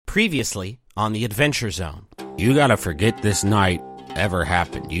Previously on the Adventure Zone. You gotta forget this night ever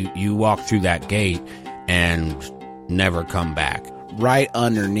happened. You walk through that gate and never come back. Right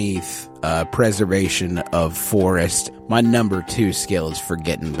underneath preservation of forest, my number 2 skill is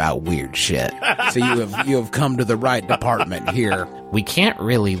forgetting about weird shit. So you have come to the right department here. We can't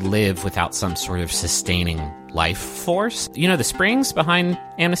really live without some sort of sustaining life force. You know, the springs behind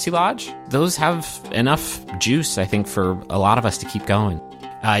Amnesty Lodge, those have enough juice, I think, for a lot of us to keep going.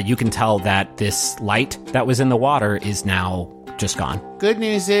 You can tell that this light that was in the water is now just gone. Good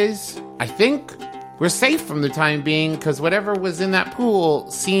news is, I think we're safe from the time being, because whatever was in that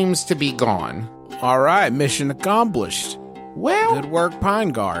pool seems to be gone. All right, mission accomplished. Well, Good work, Pine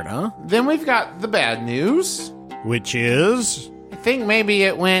Guard, huh? then we've got the bad news. Which is? I think maybe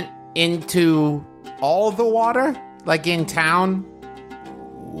it went into all the water, like in town.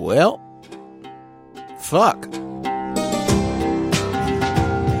 Well, fuck.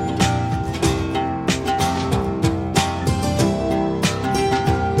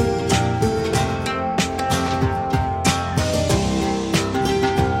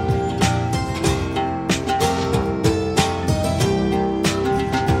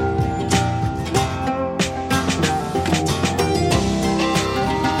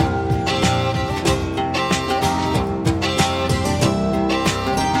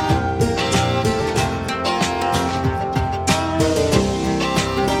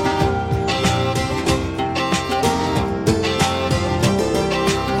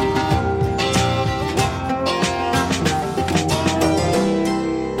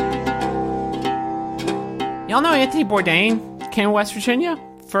 Y'all know Anthony Bourdain came to West Virginia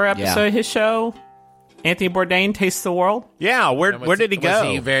for an episode of his show, Anthony Bourdain Tastes the World. Yeah, where did he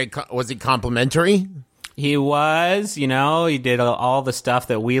go? Was he complimentary? He was, he did all the stuff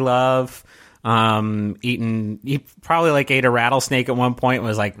that we love. He probably ate a rattlesnake at one point and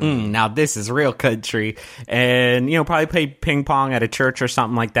was like, now this is real country. And, probably played ping pong at a church or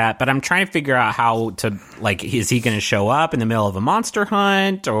something like that. But I'm trying to figure out how to, is he going to show up in the middle of a monster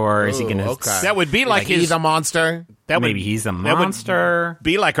hunt, or is he going to... Okay. That would be like his... He's a monster? Maybe he's a monster.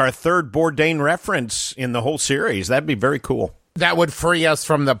 Be like our third Bourdain reference in the whole series. That'd be very cool. That would free us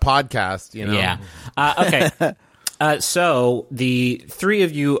from the podcast, Yeah. Okay. So the three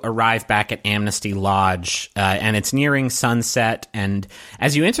of you arrive back at Amnesty Lodge, and it's nearing sunset. And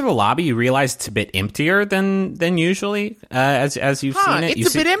as you enter the lobby, you realize it's a bit emptier than usually. As you've seen it,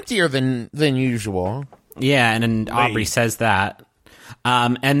 it's a bit emptier than usual. Yeah, and Aubrey says that.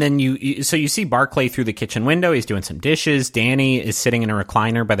 And then you see Barclay through the kitchen window. He's doing some dishes. Danny is sitting in a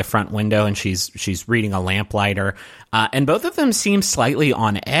recliner by the front window, and she's reading a lamplighter. And both of them seem slightly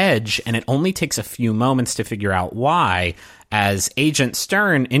on edge, and it only takes a few moments to figure out why, as Agent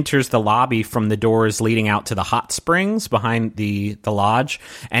Stern enters the lobby from the doors leading out to the hot springs behind the lodge,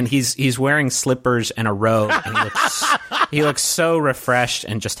 and he's wearing slippers and a robe, and he looks so refreshed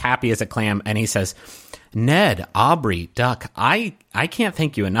and just happy as a clam, and he says, "Ned, Aubrey, Duck, I can't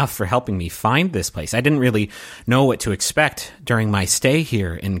thank you enough for helping me find this place. I didn't really know what to expect during my stay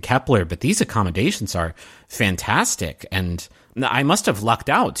here in Kepler, but these accommodations are fantastic. And I must have lucked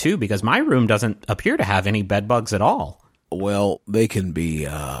out, too, because my room doesn't appear to have any bed bugs at all." Well, they can be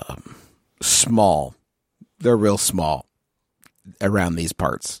small. They're real small around these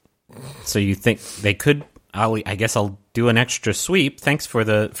parts. So you think they could... I guess I'll do an extra sweep. Thanks for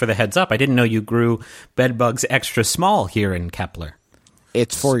the heads up. I didn't know you grew bed bugs extra small here in Kepler.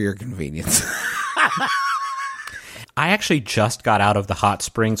 It's for your convenience. I actually just got out of the hot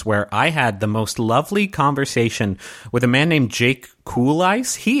springs where I had the most lovely conversation with a man named Jake Cool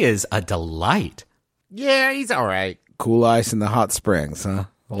Ice. He is a delight. Yeah, he's all right. Cool Ice in the hot springs, huh?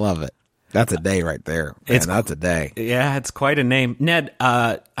 I love it. That's a day right there. Man, that's a day. Yeah, it's quite a name. Ned,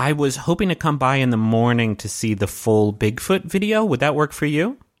 I was hoping to come by in the morning to see the full Bigfoot video. Would that work for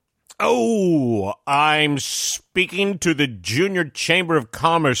you? Oh, I'm speaking to the Junior Chamber of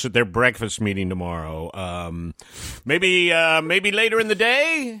Commerce at their breakfast meeting tomorrow. Maybe later in the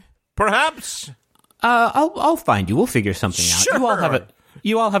day, perhaps? I'll find you. We'll figure something out. Sure.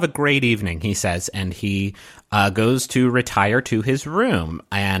 You all have a great evening, he says, and he goes to retire to his room.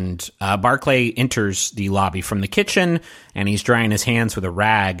 And Barclay enters the lobby from the kitchen, and he's drying his hands with a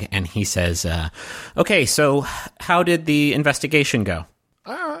rag, and he says, okay, so how did the investigation go?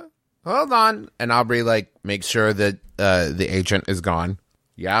 Hold on. And Aubrey, makes sure that the agent is gone.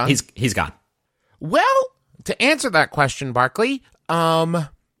 Yeah? He's gone. Well, to answer that question, Barclay,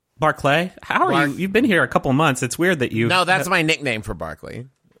 Barclay, how are you? You've been here a couple months. It's weird that you... No, that's my nickname for Barclay.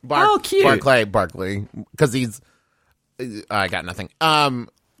 Oh, cute. Barclay. Because he's... I got nothing.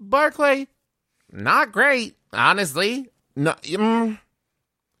 Barclay, not great, honestly. No,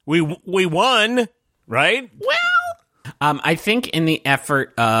 We won, right? Well, I think in the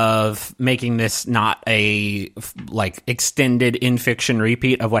effort of making this not a extended in fiction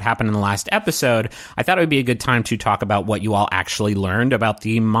repeat of what happened in the last episode, I thought it would be a good time to talk about what you all actually learned about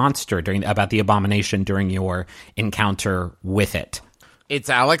the monster about the abomination during your encounter with it. it's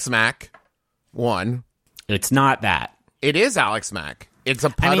Alex Mack. One. It's not that. It is Alex Mack. It's a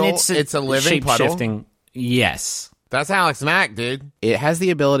puddle. It's a living puddle. Shape-shifting. Yes. That's Alex Mack, dude. It has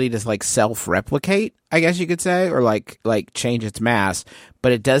the ability to self-replicate, I guess you could say, or like change its mass,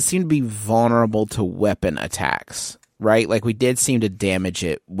 but it does seem to be vulnerable to weapon attacks, right? Like we did seem to damage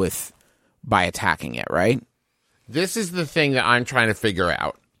it by attacking it, right? This is the thing that I'm trying to figure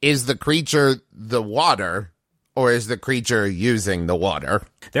out. Is the creature the water, or is the creature using the water?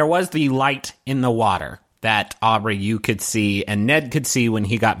 There was the light in the water that Aubrey, you could see, and Ned could see when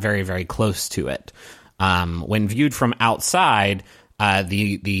he got very, very close to it. When viewed from outside,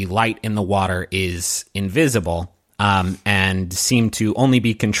 the light in the water is invisible and seemed to only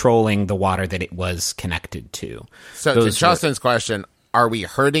be controlling the water that it was connected to. So to Justin's question, are we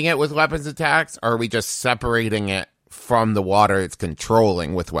hurting it with weapons attacks, or are we just separating it from the water it's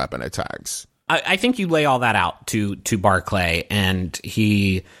controlling with weapon attacks? I think you lay all that out to Barclay, and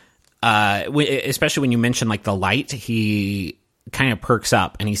he, especially when you mention the light, he kind of perks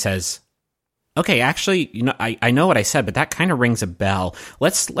up and he says, "Okay, actually, I know what I said, but that kind of rings a bell.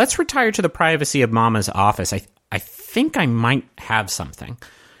 Let's retire to the privacy of Mama's office. I think I might have something."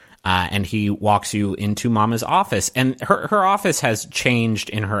 And he walks you into Mama's office, and her office has changed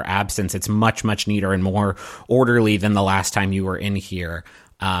in her absence. It's much, much neater and more orderly than the last time you were in here.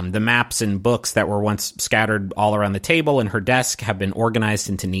 The maps and books that were once scattered all around the table and her desk have been organized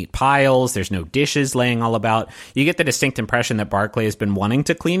into neat piles. There's no dishes laying all about. You get the distinct impression that Barclay has been wanting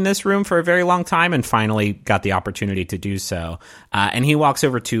to clean this room for a very long time and finally got the opportunity to do so. And he walks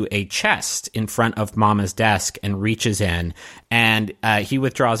over to a chest in front of Mama's desk and reaches in, and he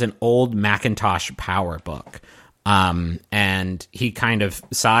withdraws an old Macintosh power book. And he kind of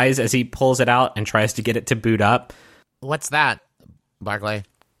sighs as he pulls it out and tries to get it to boot up. What's that, Barclay?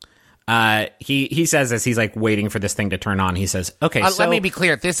 He says, as he's waiting for this thing to turn on, he says, "Okay, so let me be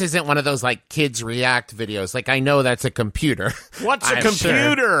clear. This isn't one of those kids react videos. I know that's a computer. What's a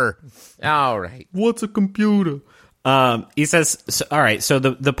computer? Sure. All right. What's a computer?" He says, all right, so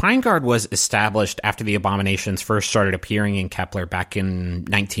the Pine Guard was established after the abominations first started appearing in Kepler back in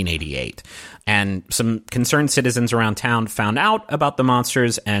 1988. And some concerned citizens around town found out about the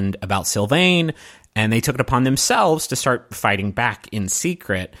monsters and about Sylvain, and they took it upon themselves to start fighting back in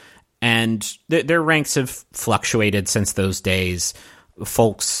secret. And their ranks have fluctuated since those days.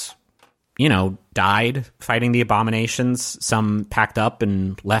 Folks, died fighting the abominations. Some packed up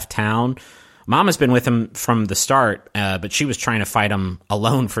and left town. Mama's been with him from the start, but she was trying to fight him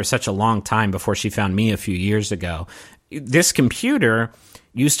alone for such a long time before she found me a few years ago. This computer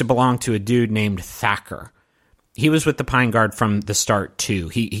used to belong to a dude named Thacker. He was with the Pine Guard from the start, too.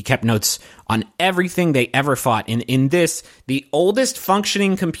 He kept notes on everything they ever fought. In this, the oldest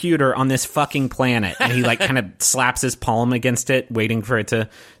functioning computer on this fucking planet. And he kind of slaps his palm against it, waiting for it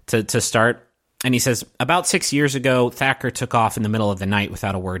to start. And he says, about 6 years ago, Thacker took off in the middle of the night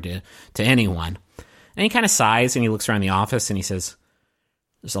without a word to anyone. And he kind of sighs and he looks around the office and he says,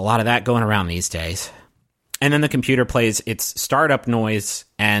 "There's a lot of that going around these days." And then the computer plays its startup noise,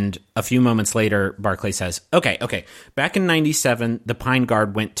 and a few moments later, Barclay says, Okay. Back in 97, the Pine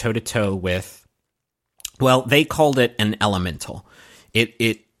Guard went toe-to-toe with, well, they called it an elemental.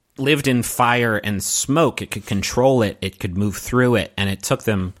 It lived in fire and smoke. It could control it. It could move through it. And it took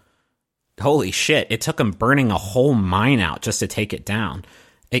them, holy shit, it took them burning a whole mine out just to take it down.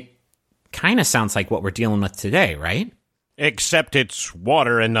 It kind of sounds like what we're dealing with today, right? Except it's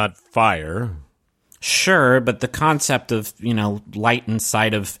water and not fire. Sure, but the concept of, light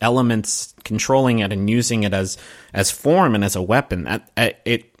inside of elements, controlling it and using it as form and as a weapon,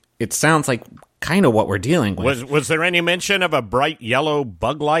 it sounds like kind of what we're dealing with. Was there any mention of a bright yellow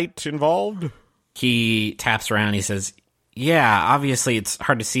bug light involved? He taps around, he says, "Yeah, obviously it's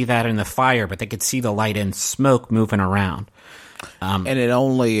hard to see that in the fire, but they could see the light and smoke moving around." And it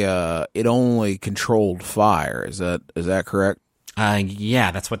only controlled fire. Is that correct?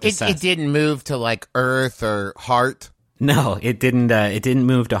 Yeah, that's what this says. It didn't move to Earth or Heart. No, it didn't. It didn't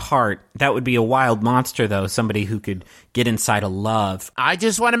move to Heart. That would be a wild monster, though. Somebody who could get inside of love. I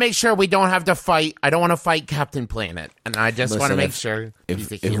just want to make sure we don't have to fight. I don't want to fight Captain Planet, and I just want to make sure.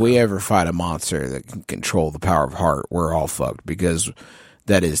 If we ever fight a monster that can control the power of Heart, we're all fucked because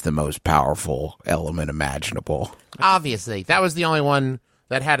that is the most powerful element imaginable. Obviously, that was the only one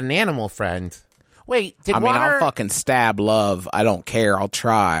that had an animal friend. Wait, did I mean, water... I'll fucking stab love. I don't care. I'll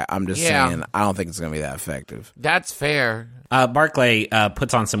try. I'm just saying, I don't think it's going to be that effective. That's fair. Barclay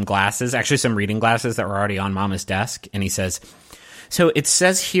puts on some glasses, actually some reading glasses that were already on Mama's desk, and he says, so it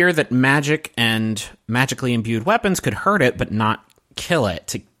says here that magic and magically imbued weapons could hurt it, but not kill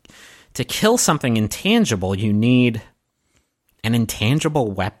it. To kill something intangible, you need an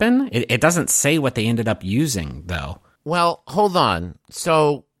intangible weapon? It doesn't say what they ended up using, though. Well, hold on.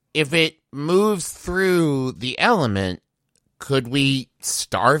 So, if it moves through the element, could we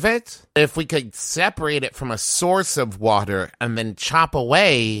starve it? If we could separate it from a source of water and then chop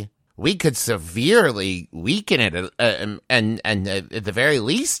away, we could severely weaken it, and at the very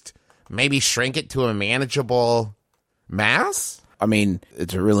least, maybe shrink it to a manageable mass? I mean,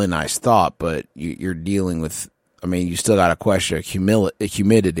 it's a really nice thought, but you're dealing with, I mean, you still got a question of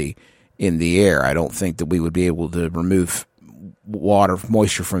humidity in the air. I don't think that we would be able to remove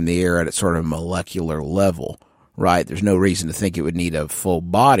moisture from the air at a sort of molecular level, right? There's no reason to think it would need a full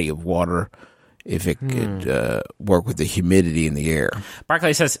body of water if it could work with the humidity in the air.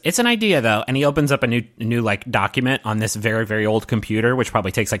 Barclay says, it's an idea, though, and he opens up a new like document on this very, very old computer, which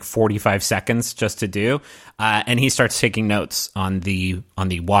probably takes like 45 seconds just to do, and he starts taking notes on the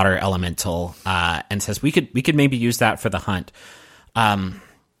water elemental, and says, we could maybe use that for the hunt. And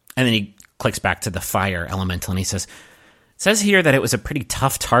then he clicks back to the fire elemental, and he says, it says here that it was a pretty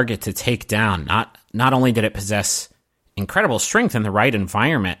tough target to take down. Not only did it possess incredible strength in the right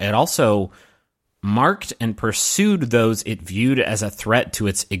environment, it also marked and pursued those it viewed as a threat to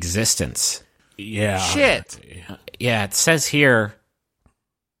its existence. Yeah. Shit. Yeah, it says here,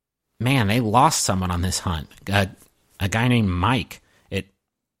 man, they lost someone on this hunt. A guy named Mike. It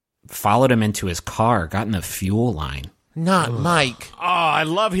followed him into his car, got in the fuel line. Not Mike. Oh, I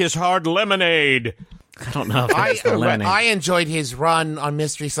love his hard lemonade. I don't know if that's the lemonade. I enjoyed his run on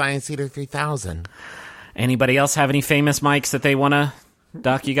Mystery Science Theater 3000. Anybody else have any famous Mikes that they want to...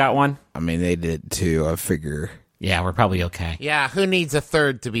 Doc, you got one? I mean, they did too, I figure. Yeah, we're probably okay. Yeah, who needs a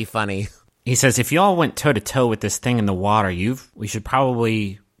third to be funny? He says, if you all went toe-to-toe with this thing in the water, we should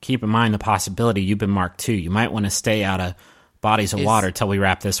probably keep in mind the possibility you've been marked too. You might want to stay out of bodies of water till we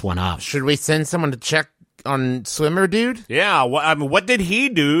wrap this one up. Should we send someone to check on Swimmer Dude? Yeah, what did he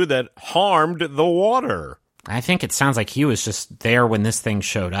do that harmed the water? I think it sounds like he was just there when this thing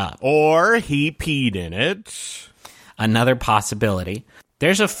showed up. Or he peed in it. Another possibility.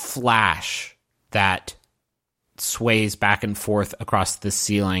 There's a flash that sways back and forth across the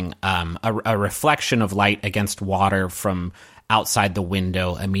ceiling, a reflection of light against water from outside the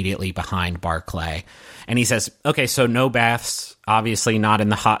window immediately behind Barclay. And he says, okay, so no baths, obviously not in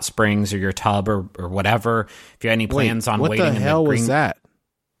the hot springs or your tub or whatever. If you have any plans on waiting in the green... What the hell was that?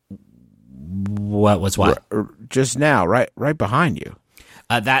 What was what? Just now, right behind you.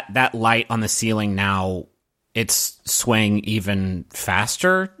 That light on the ceiling now... It's swaying even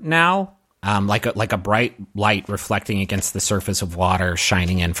faster now, like a bright light reflecting against the surface of water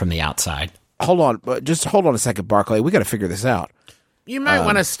shining in from the outside. Hold on a second, Barclay. We got to figure this out. You might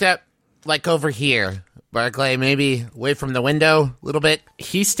want to step, like, over here, Barclay, maybe away from the window a little bit.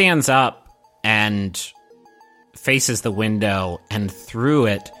 He stands up and faces the window, and through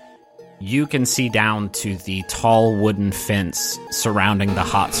it, you can see down to the tall wooden fence surrounding the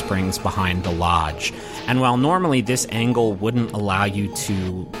hot springs behind the lodge. And while normally this angle wouldn't allow you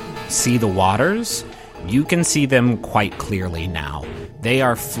to see the waters, you can see them quite clearly now. They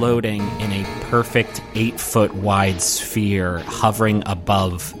are floating in a perfect 8-foot wide sphere hovering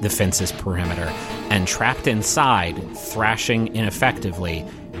above the fence's perimeter. And trapped inside, thrashing ineffectively,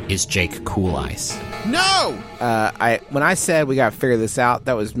 is Jake Cool Ice. No! When I said we got to figure this out,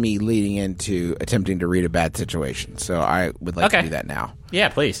 that was me leading into attempting to read a bad situation. So I would like to do that now. Yeah,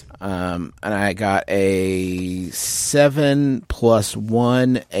 please. And I got a 7 +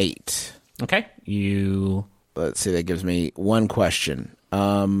 1, 8. Okay. Let's see, that gives me one question.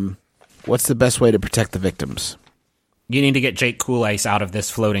 What's the best way to protect the victims? You need to get Jake Cool Ice out of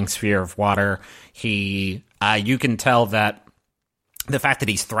this floating sphere of water. You can tell that the fact that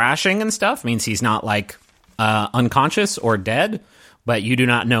he's thrashing and stuff means he's not like unconscious or dead, but you do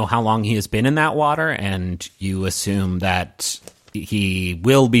not know how long he has been in that water, and you assume that he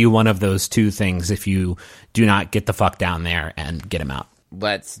will be one of those two things if you do not get the fuck down there and get him out.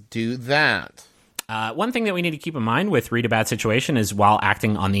 Let's do that. One thing that we need to keep in mind with Read a Bad Situation is while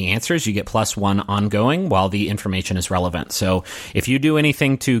acting on the answers, you get +1 ongoing while the information is relevant. So if you do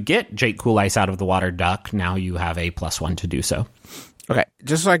anything to get Jake Cool Ice out of the water duck, now you have a +1 to do so. Okay,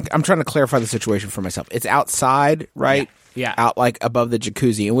 just like I'm trying to clarify the situation for myself. It's outside, right? Yeah. out like above the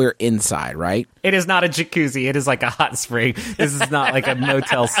jacuzzi, and we're inside, right? It is not a jacuzzi. It is like a hot spring. This is not like a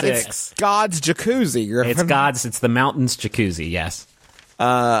Motel 6. It's God's jacuzzi, Griffin. It's God's. It's the mountain's jacuzzi. Yes.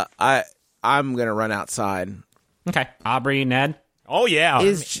 I'm gonna run outside. Okay. Aubrey, Ned. Oh, yeah.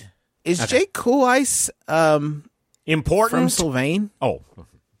 Is Jake Cool Ice important? from Sylvain? Oh.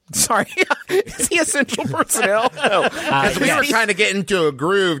 Sorry, is he essential personnel? No. We were kind of getting into a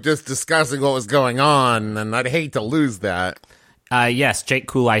groove just discussing what was going on, and I'd hate to lose that. Yes, Jake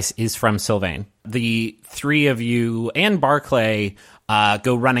Cool Ice is from Sylvain. The three of you and Barclay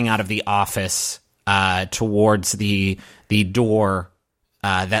go running out of the office towards the door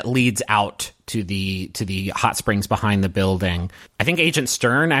that leads out to the hot springs behind the building. I think Agent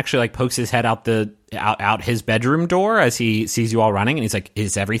Stern actually like pokes his head out out his bedroom door as he sees you all running, and he's like,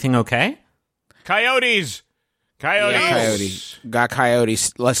 "Is everything okay?" Coyotes! Coyotes. Got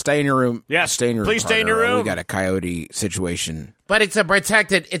coyotes. Let's stay in your room. Yes, stay in your room. please stay in your partner. room. We got a coyote situation. But it's a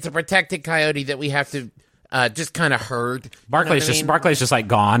protected coyote that we have to just kind of herd. Barclay's just like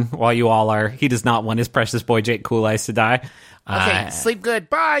gone while you all are. He does not want his precious boy Jake Cool Ice to die. Okay, sleep good.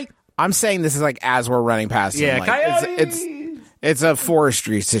 Bye. I'm saying this is like as we're running past him. Yeah, like, coyote! it's a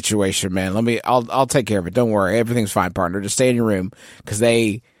forestry situation, man. I'll take care of it. Don't worry, everything's fine, partner. Just stay in your room because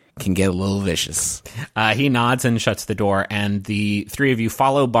they can get a little vicious. He nods and shuts the door, and the three of you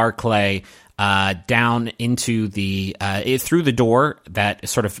follow Barclay down into through the door that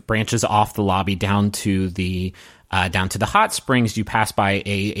sort of branches off the lobby down to the hot springs. You pass by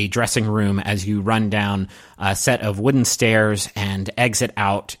a dressing room as you run down a set of wooden stairs and exit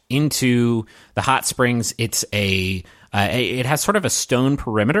out into the hot springs. It's it has sort of a stone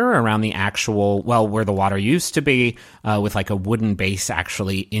perimeter around the actual, where the water used to be, with like a wooden base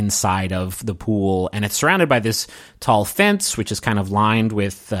actually inside of the pool. And it's surrounded by this tall fence, which is kind of lined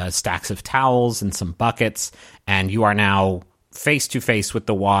with stacks of towels and some buckets. And you are now face to face with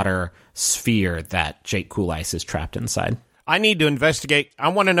the water sphere that Jake Cool Ice is trapped inside. I need to investigate. I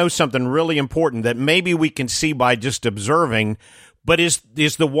want to know something really important that maybe we can see by just observing. But is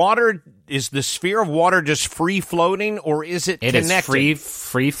the sphere of water just free floating, or is it connected? It is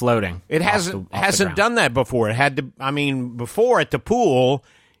free floating. It hasn't done that before. It had to. Before at the pool,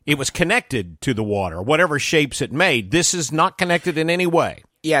 it was connected to the water, whatever shapes it made. This is not connected in any way.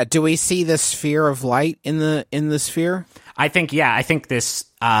 Yeah. Do we see the sphere of light in the sphere? I think this.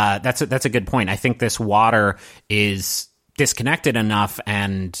 That's a good point. I think this water is disconnected enough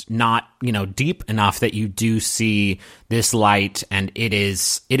and not deep enough that you do see this light, and it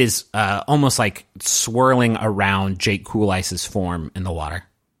is almost like swirling around Jake Cool Ice's form in the water.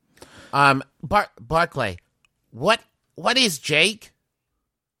 Barclay, what is Jake?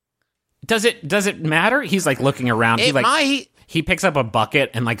 Does it matter? He's like looking around. He picks up a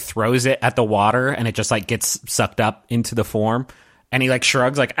bucket and like throws it at the water, and it just like gets sucked up into the form. And he like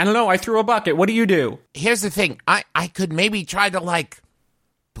shrugs like, I don't know, I threw a bucket. What do you do? Here's the thing. I could maybe try to like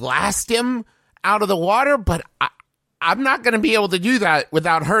blast him out of the water, but I'm not going to be able to do that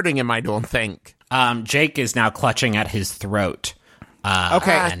without hurting him, I don't think. Jake is now clutching at his throat.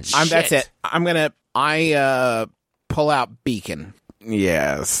 Okay, that's it. I pull out Beacon.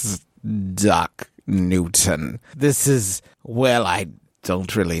 Yes, Doc Newton. This is, I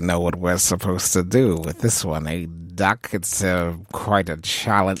don't really know what we're supposed to do with this one. Doc, it's quite a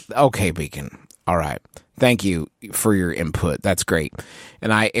challenge. Okay, Beacon. All right. Thank you for your input. That's great.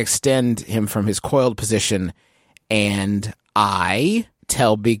 And I extend him from his coiled position, and I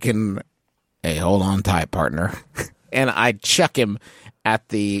tell Beacon, hey, hold on tight, partner. And I chuck him at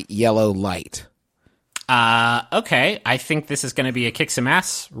the yellow light. Okay. I think this is going to be a kick some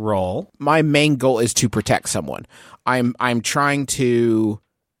ass roll. My main goal is to protect someone. I'm trying to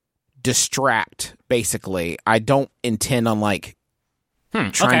distract, basically. I don't intend on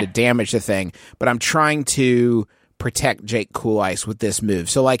trying to damage the thing, but I'm trying to protect Jake Cool Ice with this move.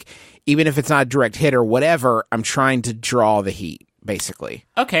 So even if it's not a direct hit or whatever, I'm trying to draw the heat, basically.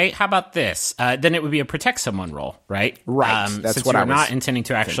 Okay, how about this? Then it would be a protect someone roll, right? Right. That's since what I was not intending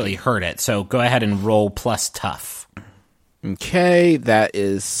to actually hurt it. So go ahead and roll plus tough. Okay, that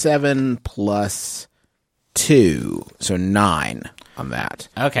is 7 plus 2, so 9 on that.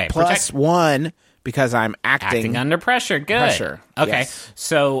 Okay, plus 1 because I'm acting under pressure. Good. Pressure. Okay, yes.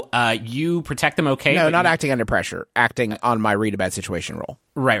 So you protect them. Okay, no, not acting under pressure. Acting on my read a bad situation roll.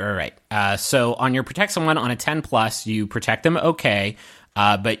 Right. So on your protect someone on a 10 plus, you protect them. Okay.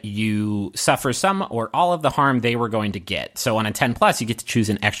 But you suffer some or all of the harm they were going to get. So on a 10 plus, you get to choose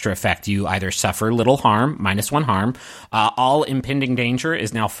an extra effect. You either suffer little harm, -1 harm. All impending danger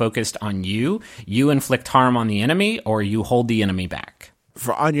is now focused on you. You inflict harm on the enemy, or you hold the enemy back.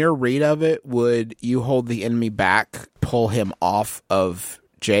 On your read of it, would you hold the enemy back pull him off of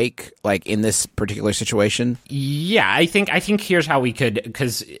Jake, like in this particular situation? Yeah, I think here's how we could,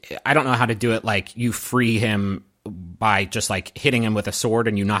 because I don't know how to do it. Like, you free him by just like hitting him with a sword,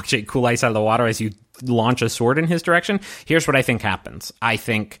 and you knock Jake Cool Ice out of the water as you launch a sword in his direction. Here's what I think happens. I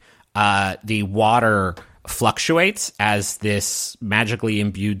think the water fluctuates as this magically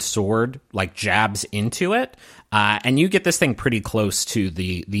imbued sword like jabs into it, and you get this thing pretty close to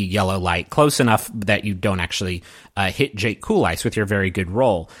the yellow light, close enough that you don't actually hit Jake Cool Ice with your very good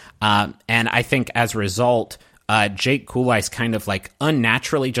roll. And I think as a result, Jake Cool Ice kind of like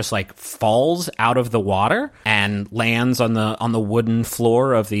unnaturally just like falls out of the water and lands on the wooden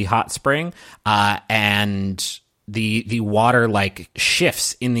floor of the hot spring, and the water like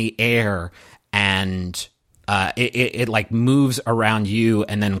shifts in the air, and it like moves around you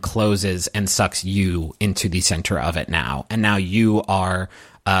and then closes and sucks you into the center of it now. And now you are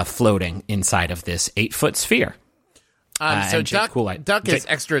floating inside of this 8-foot sphere. So Duck is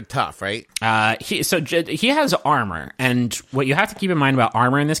extra tough, right? He has armor, and what you have to keep in mind about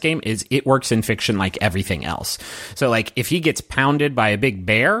armor in this game is it works in fiction like everything else. So, like, if he gets pounded by a big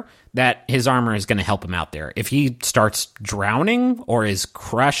bear, that his armor is going to help him out there. If he starts drowning or is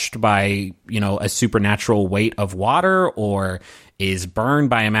crushed by, a supernatural weight of water, or is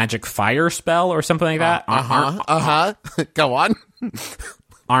burned by a magic fire spell or something like that, Go on.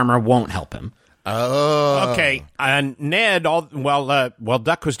 Armor won't help him. Oh. Okay. And Ned, while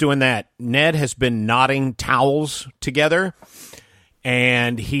Duck was doing that, Ned has been knotting towels together,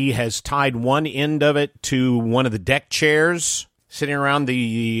 and he has tied one end of it to one of the deck chairs sitting around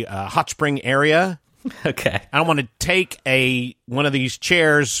the hot spring area. Okay. I want to take one of these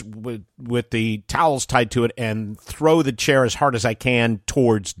chairs with the towels tied to it and throw the chair as hard as I can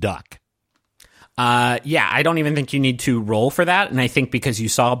towards Duck. Yeah, I don't even think you need to roll for that. And I think because you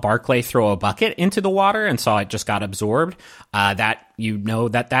saw Barclay throw a bucket into the water and saw it just got absorbed, that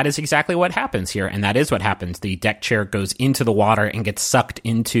that is exactly what happens here. And that is what happens. The deck chair goes into the water and gets sucked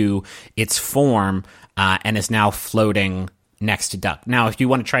into its form, and is now floating next to Duck. Now, if you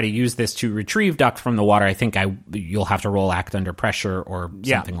want to try to use this to retrieve Duck from the water, I think you'll have to roll Act Under Pressure or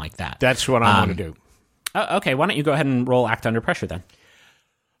something like that. That's what I want to do. Okay, why don't you go ahead and roll Act Under Pressure then?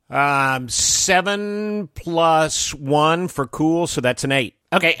 7 + 1 for cool, so that's an 8.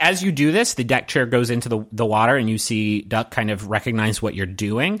 Okay, as you do this, the deck chair goes into the water, and you see Duck kind of recognize what you're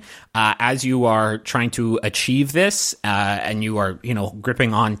doing. As you are trying to achieve this, and you are,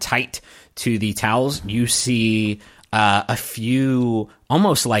 gripping on tight to the towels, you see a few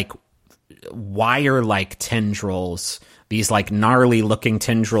almost like wire-like tendrils, these like gnarly looking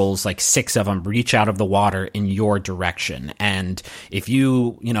tendrils, like 6 of them reach out of the water in your direction. And if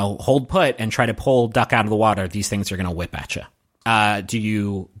you, hold put and try to pull Duck out of the water, these things are going to whip at you. Do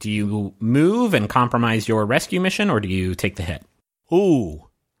you move and compromise your rescue mission, or do you take the hit? Ooh.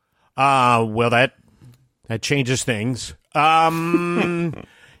 Well, that changes things. Yeah,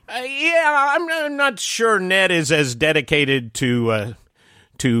 I'm not sure Ned is as dedicated to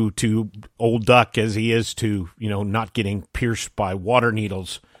old Duck as he is to, not getting pierced by water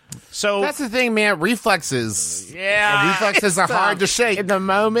needles. So that's the thing, man. Reflexes. Yeah. Reflexes are hard to shake. In the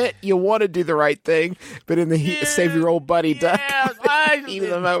moment, you want to do the right thing, but in the heat, save your old buddy, Duck. In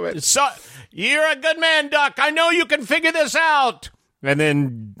the moment. So, you're a good man, Duck. I know you can figure this out. And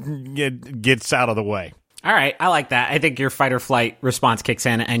then gets out of the way. All right, I like that. I think your fight or flight response kicks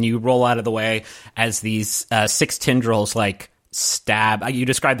in, and you roll out of the way as these 6 tendrils stab. You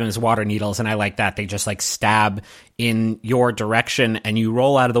describe them as water needles, and I like that. They just stab in your direction, and you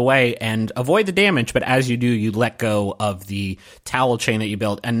roll out of the way and avoid the damage. But as you do, you let go of the towel chain that you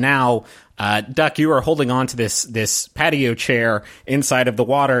built, and now, Duck, you are holding on to this patio chair inside of the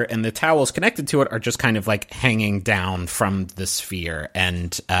water, and the towels connected to it are just kind of hanging down from the sphere.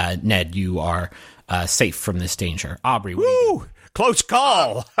 And Ned, you are safe from this danger. Aubrey, what do you do? Close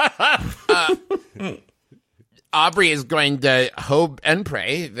call. Aubrey is going to hope and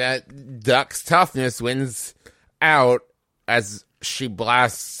pray that Duck's toughness wins out as she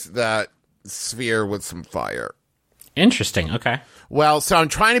blasts that sphere with some fire. Interesting. Okay. Well, so I'm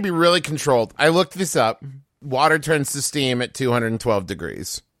trying to be really controlled. I looked this up. Water turns to steam at 212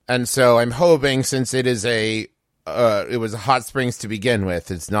 degrees. And so I'm hoping, since it was a hot springs to begin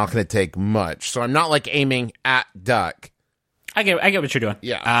with, it's not going to take much. So I'm not aiming at Duck. I get what you're doing.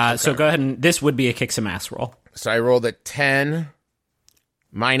 Yeah. Okay. So go ahead, and this would be a kick some ass roll. So I rolled a 10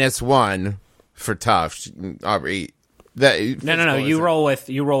 -1 for tough. Aubrey. No. You roll with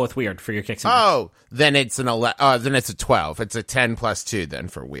weird for your kicks. Oh, then it's an 11. Then it's a 12. It's a 10 + 2 then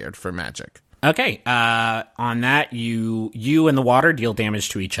for weird for magic. Okay. On that, you and the water deal damage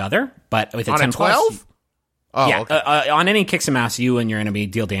to each other, but with a on 10 a 12. Oh, yeah. okay. On any kicks and mass, you and your enemy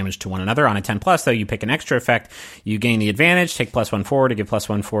deal damage to one another. On a 10 plus, though, you pick an extra effect. You gain the advantage, take +1 forward to give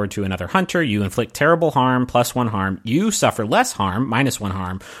 +1 forward to another hunter. You inflict terrible harm, +1 harm. You suffer less harm, -1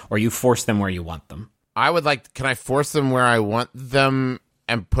 harm, or you force them where you want them. Can I force them where I want them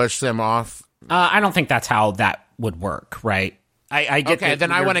and push them off? I don't think that's how that would work, right? I get Okay,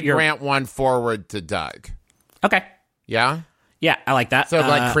 then I want to grant 1 forward to Doug. Okay. Yeah? Yeah, I like that. So,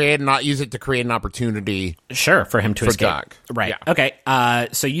 use it to create an opportunity. Sure, for him to escape. Doug. Right. Yeah. Okay.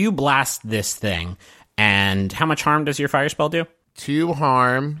 So you blast this thing, and how much harm does your fire spell do? 2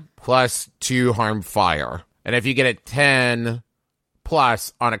 harm plus 2 harm fire. And if you get a 10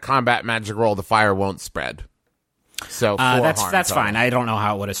 plus on a combat magic roll, the fire won't spread. So 4 harm that's total. fine. I don't know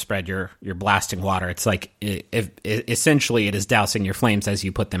how it would have spread your blasting water. It's like essentially it is dousing your flames as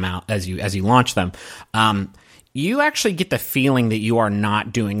you put them out, as you launch them. You actually get the feeling that you are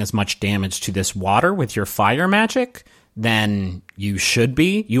not doing as much damage to this water with your fire magic than you should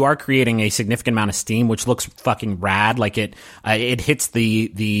be. You are creating a significant amount of steam, which looks fucking rad. Like it hits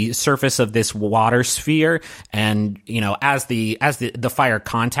the surface of this water sphere, and as the fire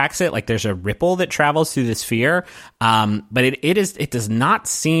contacts it, like there's a ripple that travels through the sphere. But it does not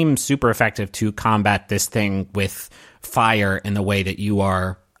seem super effective to combat this thing with fire in the way that you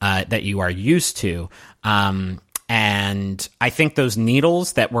are used to. And I think those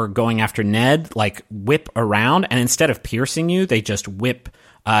needles that were going after Ned, like, whip around, and instead of piercing you, they just whip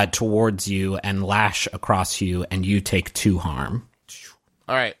towards you and lash across you, and you take 2 harm.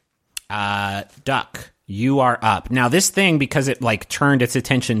 All right. Duck, you are up. Now, this thing, because it, like, turned its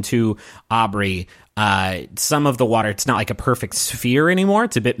attention to Aubrey, some of the water, it's not like a perfect sphere anymore.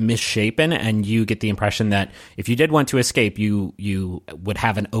 It's a bit misshapen, and you get the impression that if you did want to escape, you would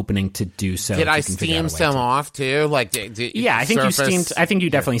have an opening to do so. Did I steam some off too? Like, yeah, I think you steamed. I think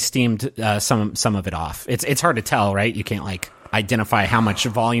you definitely steamed some of it off. It's hard to tell, right? You can't like identify how much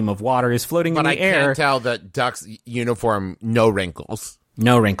volume of water is floating in the air. But I can tell that Duck's uniform, no wrinkles.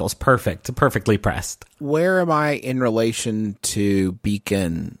 No wrinkles. Perfect. Perfectly pressed. Where am I in relation to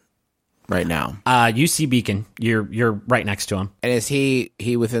Beacon right now? You see Beacon. You're right next to him. And is he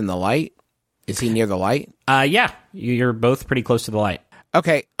within the light? Is he near the light? Yeah. You're both pretty close to the light.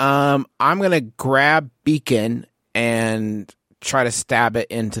 Okay. I'm gonna grab Beacon and try to stab it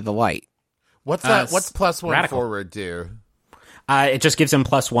into the light. What's that? What's +1 radical. forward do? It just gives him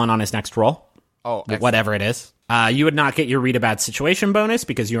 +1 on his next roll. Oh, excellent. Whatever it is. You would not get your read a bad situation bonus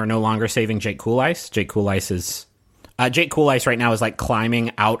because you are no longer saving Jake Cool Ice. Jake Cool Ice right now is like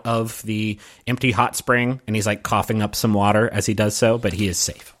climbing out of the empty hot spring, and he's like coughing up some water as he does so, but he is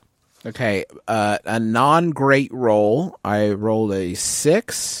safe. Okay, a non-great roll. I rolled a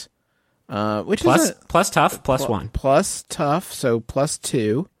 6, which is plus tough, +1. Plus tough, so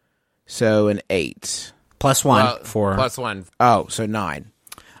 +2, so an 8. +1 for +1. Oh, so 9.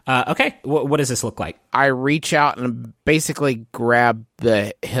 Okay, what does this look like? I reach out and basically grab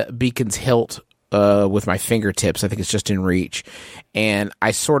the Beacon's hilt with my fingertips. I think it's just in reach. And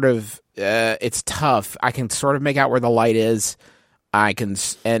I sort of, it's tough. I can sort of make out where the light is.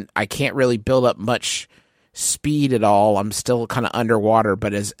 And I can't really build up much speed at all. I'm still kind of underwater,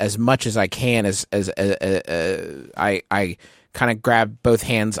 but as much as I can, I kind of grab both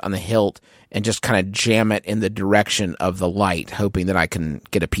hands on the hilt and just kind of jam it in the direction of the light, hoping that I can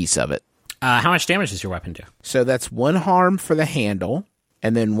get a piece of it. How much damage does your weapon do? So that's 1 harm for the handle,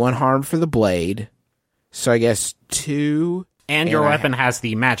 and then 1 harm for the blade. So I guess 2. And your weapon has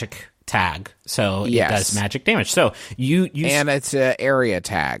the magic tag, so it does magic damage. So you and it's an area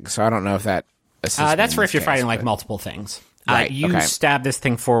tag, so I don't know if that assists me that's in for this if you're case, fighting like but- multiple things. Right, You okay. stab this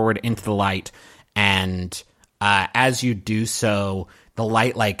thing forward into the light, and as you do so, the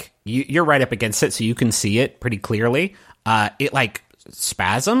light, like, you're right up against it, so you can see it pretty clearly. It, like,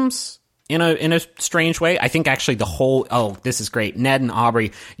 spasms in a strange way. I think actually this is great. Ned and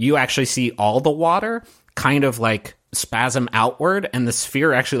Aubrey, you actually see all the water kind of, like, spasm outward, and the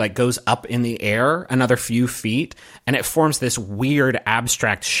sphere actually, like, goes up in the air another few feet, and it forms this weird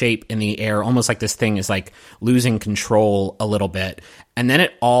abstract shape in the air, almost like this thing is, like, losing control a little bit. And then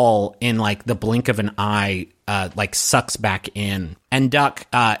it all, in, like, the blink of an eye, like, sucks back in. And Duck,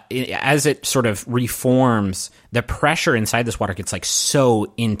 as it sort of reforms, the pressure inside this water gets, like,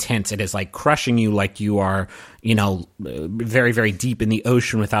 so intense. It is, like, crushing you like you are, very, very deep in the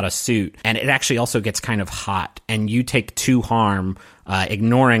ocean without a suit. And it actually also gets kind of hot. And you take 2 harm,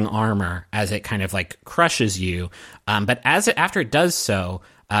 ignoring armor, as it kind of, like, crushes you. But after it does so,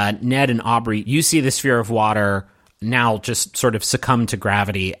 Ned and Aubrey, you see the sphere of water now just sort of succumb to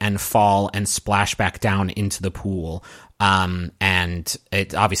gravity and fall and splash back down into the pool. and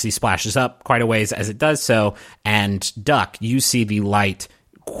it obviously splashes up quite a ways as it does so. And Duck, you see the light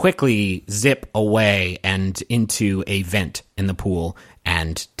quickly zip away and into a vent in the pool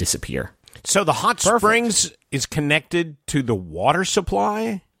and disappear. So the hot springs is connected to the water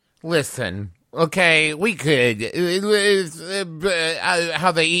supply? Listen, okay, we could.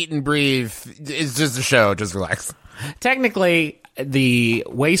 How they eat and breathe is just a show. Just relax. Technically, the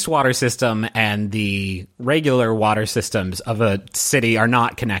wastewater system and the regular water systems of a city are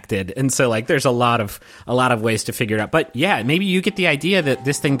not connected, and so like there's a lot of ways to figure it out. But yeah, maybe you get the idea that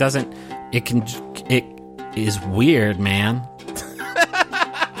this thing doesn't. It is weird, man.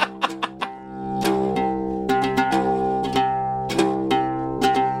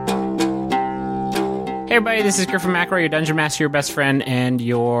 Hey everybody, this is Griffin McElroy, your Dungeon Master, your best friend, and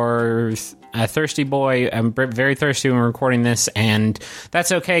your thirsty boy. I'm very thirsty when we're recording this, and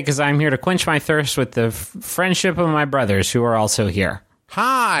that's okay because I'm here to quench my thirst with the friendship of my brothers who are also here.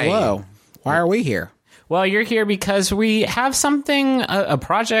 Hi. Hello. Why are we here? Well, you're here because we have something, a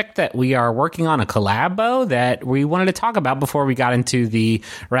project that we are working on, a collabo that we wanted to talk about before we got into the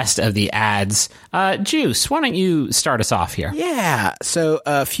rest of the ads. Juice, why don't you start us off here? Yeah. So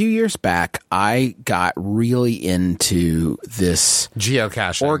a few years back, I got really into this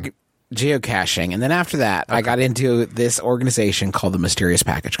geocaching. And then after that, I got into this organization called the Mysterious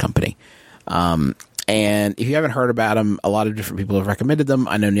Package Company. And if you haven't heard about them, a lot of different people have recommended them.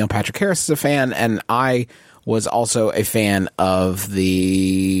 I know Neil Patrick Harris is a fan, and I was also a fan of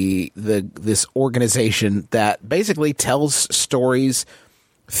this organization that basically tells stories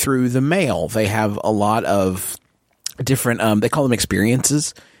through the mail. They have a lot of different they call them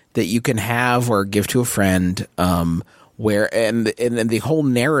experiences that you can have or give to a friend, where and the whole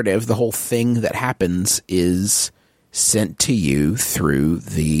narrative, the whole thing that happens is sent to you through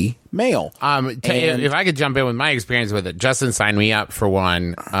the mail. If I could jump in with my experience with it, Justin signed me up for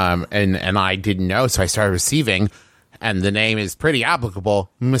one, and I didn't know, so I started receiving, and the name is pretty applicable,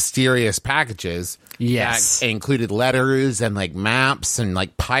 Mysterious Packages. Yes. That included letters and like maps and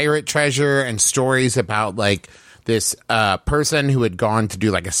like pirate treasure and stories about like this person who had gone to do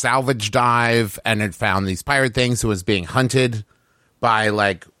like a salvage dive and had found these pirate things, who was being hunted by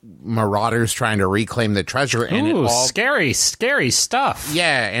like marauders trying to reclaim the treasure. And Ooh, it all scary stuff.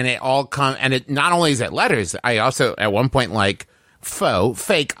 Yeah, and it all and it not only is it letters, I also at one point like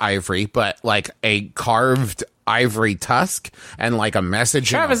fake ivory, but like a carved ivory tusk and like a message.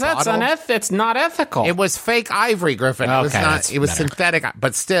 Travis, in a bottle. that's not ethical. It was fake ivory, Griffin. Okay, it was not. It was better. synthetic,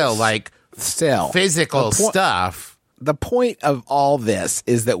 but still physical stuff. The point of all this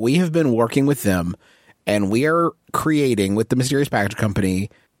is that we have been working with them, and we are creating with the Mysterious Package Company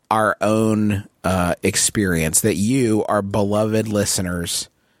our own experience that you, our beloved listeners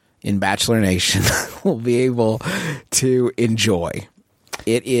in Bachelor Nation, will be able to enjoy.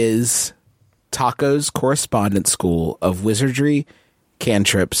 It is Taco's Correspondence School of Wizardry,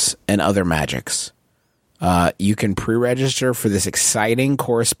 Cantrips, and Other Magics. You can pre-register for this exciting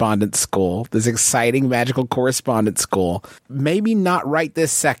correspondence school, this exciting magical correspondence school. Maybe not right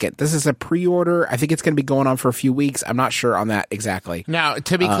this second. This is a pre-order. I think it's going to be going on for a few weeks. I'm not sure on that exactly. Now,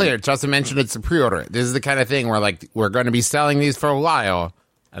 to be clear, Justin mentioned it's a pre-order. This is the kind of thing where like we're going to be selling these for a while,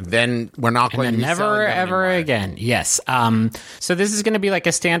 and then we're not going to be never ever again. Yes. So this is going to be like a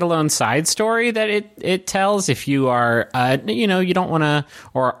standalone side story that it tells. If you are, you don't want to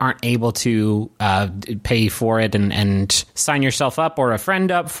or aren't able to pay for it and sign yourself up or a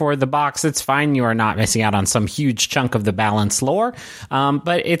friend up for the box, it's fine. You are not missing out on some huge chunk of the balanced lore.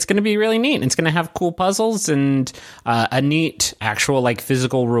 But it's going to be really neat. It's going to have cool puzzles and a neat actual like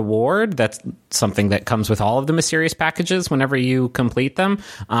physical reward. That's something that comes with all of the mysterious packages whenever you complete them.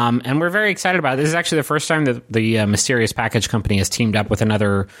 And we're very excited about it. This is actually the first time that the Mysterious Package Company has teamed up with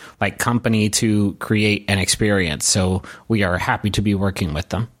another like company to create an experience. So we are happy to be working with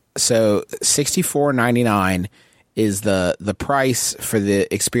them. So $64.99 is the price for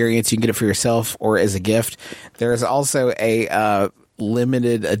the experience. You can get it for yourself or as a gift. There's also a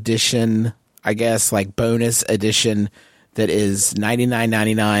limited edition, I guess, like bonus edition that is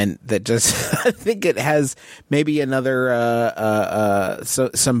 $99.99 that just I think it has maybe another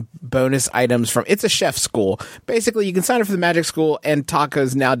some bonus items from it's a chef school. Basically, you can sign up for the magic school and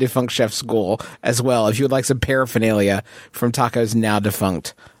Taco's now defunct chef school as well. If you would like some paraphernalia from Taco's now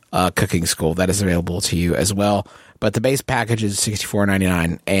defunct cooking school, that is available to you as well. But the base package is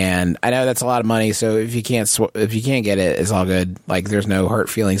 $64.99, and I know that's a lot of money. So if you can't get it, it's all good. Like, there's no hurt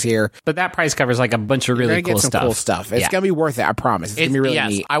feelings here. But that price covers like a bunch of really cool stuff. It's gonna be worth it. I promise. It's gonna be really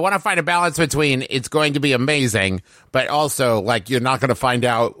neat. I want to find a balance between it's going to be amazing, but also like you're not going to find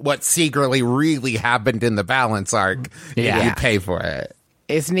out what secretly really happened in the balance arc if you pay for it.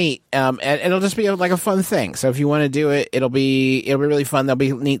 It's neat, and it'll just be like a fun thing. So if you want to do it, it'll be really fun. There'll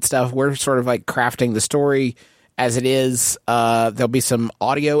be neat stuff. We're sort of like crafting the story as it is. There'll be some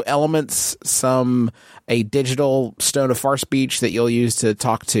audio elements, a digital Stone of Far speech that you'll use to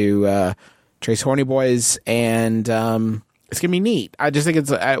talk to Trace Horny Boys, and it's gonna be neat. I just think I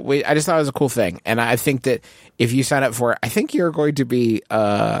just thought it was a cool thing, and I think that if you sign up for it, I think you're going to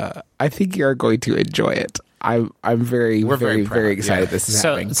enjoy it. I'm very excited this is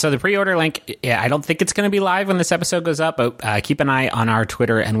happening. So the pre-order link, I don't think it's going to be live when this episode goes up, but keep an eye on our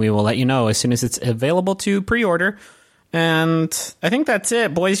Twitter, and we will let you know as soon as it's available to pre-order. And I think that's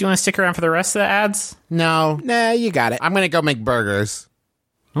it. Boys, you want to stick around for the rest of the ads? No. Nah, you got it. I'm going to go make burgers.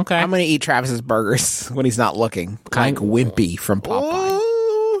 Okay. I'm going to eat Travis's burgers when he's not looking. Kind of like Wimpy from Popeye.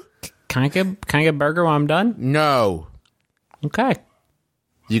 Ooh. Can I get a burger while I'm done? No. Okay.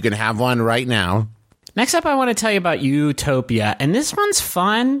 You can have one right now. Next up, I want to tell you about Utopia, and this one's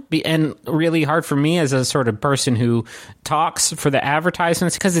fun and really hard for me as a sort of person who talks for the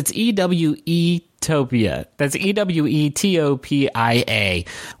advertisements because it's Utopia. That's Ewetopia.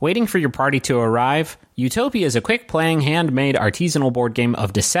 Waiting for your party to arrive? Utopia is a quick-playing, handmade, artisanal board game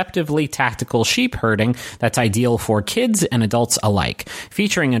of deceptively tactical sheep herding that's ideal for kids and adults alike.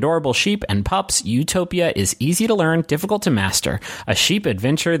 Featuring adorable sheep and pups, Utopia is easy to learn, difficult to master. A sheep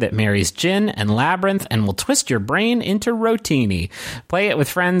adventure that marries gin and labyrinth and will twist your brain into rotini. Play it with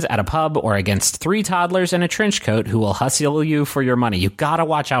friends at a pub or against 3 toddlers in a trench coat who will hustle you for your money. You gotta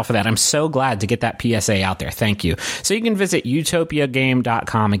watch out for that. I'm so glad to get that PSA out there. Thank you. So you can visit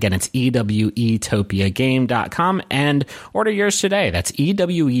utopiagame.com. Again, it's Ewetopiagame.com and order yours today. That's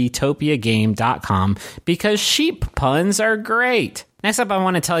Ewetopiagame.com because sheep puns are great. Next up, I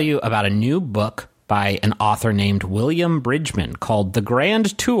want to tell you about a new book by an author named William Bridgman called The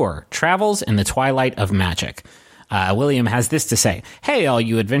Grand Tour: Travels in the Twilight of Magic. William has this to say. Hey, all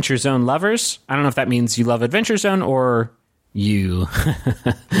you Adventure Zone lovers. I don't know if that means you love Adventure Zone or you...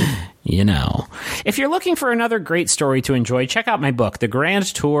 You know. If you're looking for another great story to enjoy, check out my book, The Grand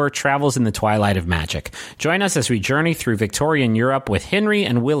Tour: Travels in the Twilight of Magic. Join us as we journey through Victorian Europe with Henry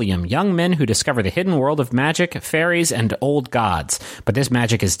and William, young men who discover the hidden world of magic, fairies, and old gods. But this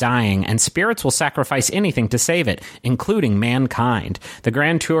magic is dying, and spirits will sacrifice anything to save it, including mankind. The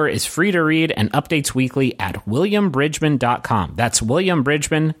Grand Tour is free to read and updates weekly at williambridgman.com. That's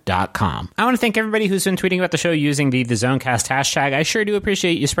williambridgman.com. I want to thank everybody who's been tweeting about the show using the ZoneCast hashtag. I sure do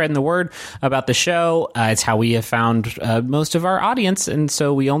appreciate you spreading the word about the show. It's how we have found most of our audience, and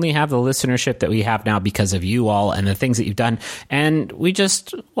so we only have the listenership that we have now because of you all and the things that you've done, and it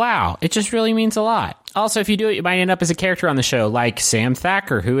just really means a lot. Also, if you do it, you might end up as a character on the show, like Sam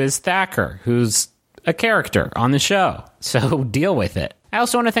Thacker, who is Thacker, who's a character on the show, so deal with it. I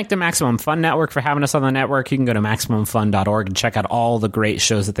also want to thank the Maximum Fun Network for having us on the network. You can go to MaximumFun.org and check out all the great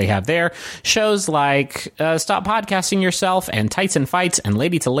shows that they have there. Shows like Stop Podcasting Yourself and Tights and Fights and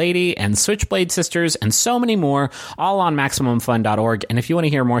Lady to Lady and Switchblade Sisters and so many more, all on MaximumFun.org. And if you want to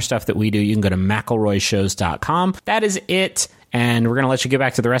hear more stuff that we do, you can go to McElroyshows.com. That is it. And we're going to let you get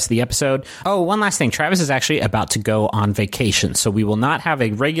back to the rest of the episode. Oh, one last thing. Travis is actually about to go on vacation, so we will not have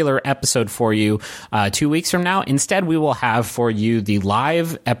a regular episode for you 2 weeks from now. Instead, we will have for you the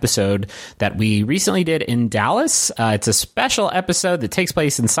live episode that we recently did in Dallas. It's a special episode that takes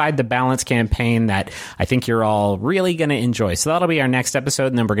place inside the Balance campaign that I think you're all really going to enjoy. So that'll be our next episode,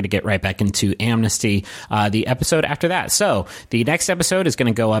 and then we're going to get right back into Amnesty, the episode after that. So the next episode is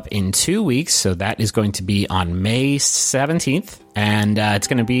going to go up in 2 weeks, so that is going to be on May 17th. And it's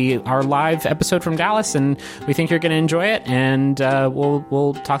going to be our live episode from Dallas, and we think you're going to enjoy it, and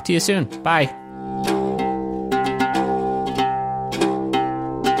we'll talk to you soon. Bye.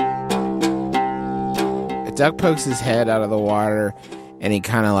 Duck pokes his head out of the water, and he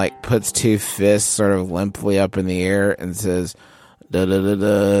kind of like puts 2 fists sort of limply up in the air and says, da da da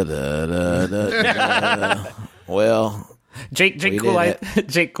da da da da. Well, Jake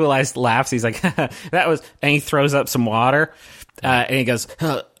Cool Eyes laughs. He's like, that was, and he throws up some water. And he goes,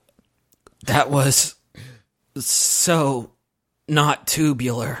 that was so not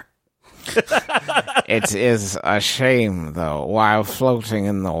tubular. It is a shame, though. While floating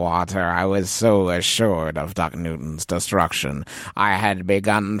in the water, I was so assured of Doc Newton's destruction. I had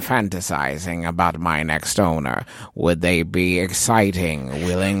begun fantasizing about my next owner. Would they be exciting,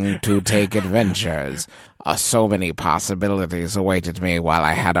 willing to take adventures? So many possibilities awaited me while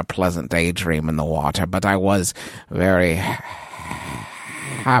I had a pleasant daydream in the water, but I was very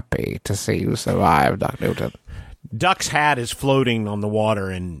happy to see you survive, Dr. Newton. Duck's hat is floating on the water,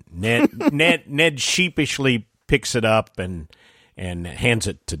 and Ned sheepishly picks it up and hands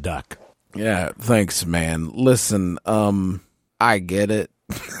it to Duck. Yeah, thanks, man. Listen, I get it.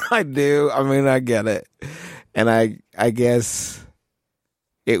 I do. I mean, I get it. And I guess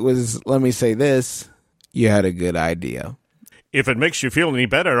it was, let me say this, you had a good idea. If it makes you feel any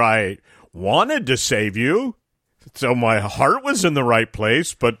better, I wanted to save you, so my heart was in the right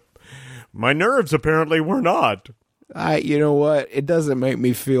place, but my nerves apparently were not. You know what? It doesn't make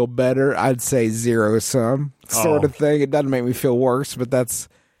me feel better. I'd say zero-sum sort of thing. It doesn't make me feel worse, but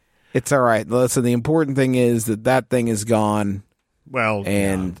it's all right. Listen, the important thing is that thing is gone. Well,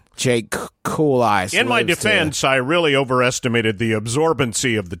 and Jake Cool Eyes. In my defense, I really overestimated the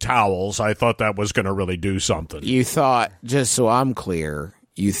absorbency of the towels. I thought that was going to really do something. You thought, just so I'm clear,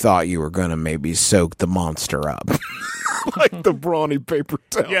 you thought you were going to maybe soak the monster up. Like the brawny paper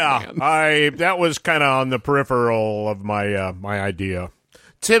towel. Yeah, man. that was kind of on the peripheral of my idea.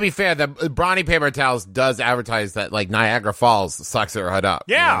 To be fair, the brawny paper towels does advertise that, like, Niagara Falls sucks her head up.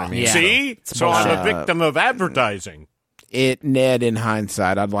 Yeah, you know what I mean? see? So I'm a victim of advertising. Ned, in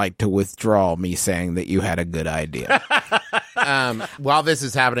hindsight, I'd like to withdraw me saying that you had a good idea. While this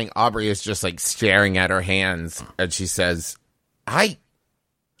is happening, Aubrey is just, like, staring at her hands, and she says, I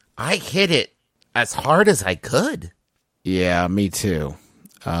hit it as hard as I could. Yeah, me too.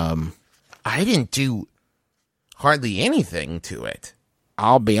 I didn't do hardly anything to it.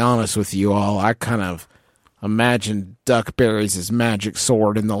 I'll be honest with you all. I kind of imagined Duckberry's magic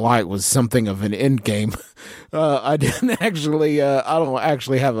sword in the light was something of an endgame. I don't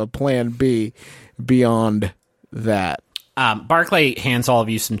actually have a plan B beyond that. Barclay hands all of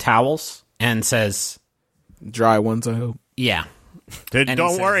you some towels and says, dry ones, I hope. Yeah.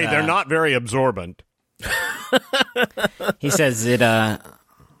 Don't worry, they're not very absorbent. He says it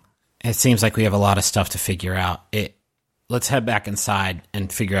seems like we have a lot of stuff to figure out. Let's head back inside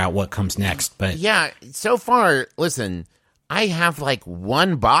and figure out what comes next. But yeah, so far, listen, I have like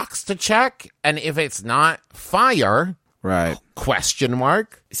one box to check, and if it's not fire, right? Question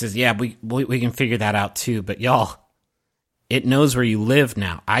mark. He says, yeah, we can figure that out too. But y'all, it knows where you live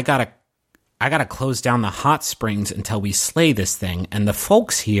now. I gotta close down the hot springs until we slay this thing. And the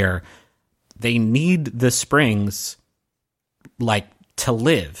folks here, they need the springs, like, to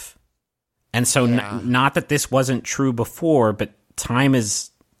live. And so, not that this wasn't true before, but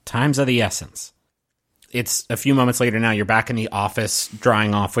time's of the essence. It's a few moments later now. You're back in the office,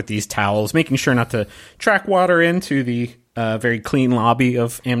 drying off with these towels, making sure not to track water into the very clean lobby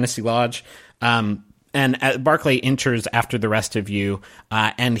of Amnesty Lodge. And Barclay enters after the rest of you,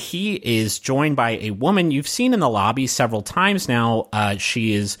 and he is joined by a woman you've seen in the lobby several times now.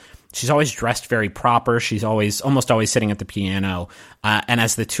 She's always dressed very proper. She's almost always sitting at the piano. And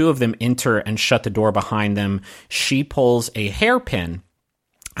as the two of them enter and shut the door behind them, she pulls a hairpin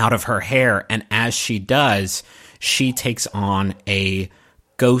out of her hair. And as she does, she takes on a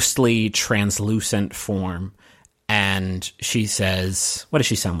ghostly, translucent form. And she says, what does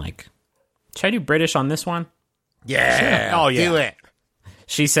she sound like? Should I do British on this one? Yeah. Sure. Oh, yeah. Do it.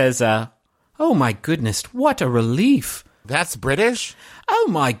 She says, oh my goodness, what a relief. That's British? Oh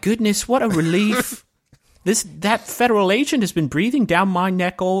my goodness, what a relief. That federal agent has been breathing down my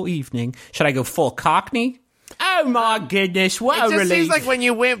neck all evening. Should I go full Cockney? Oh my goodness, what a relief. It just seems like when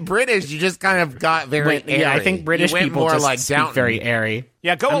you went British, you just kind of got very airy. Yeah, I think British people more just like speak Downton. very airy.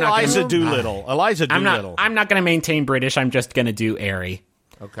 Yeah, go Eliza Doolittle. Eliza Doolittle. I'm not going to maintain British, I'm just going to do airy.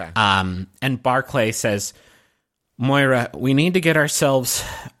 Okay. And Barclay says, Moira, we need to get our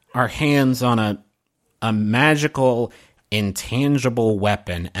hands on a magical, intangible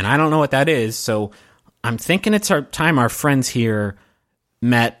weapon, and I don't know what that is, so I'm thinking it's our time our friends here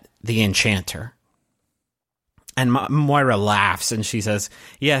met the enchanter. And Moira laughs, and she says,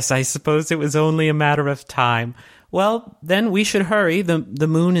 yes, I suppose it was only a matter of time. Well, then we should hurry. The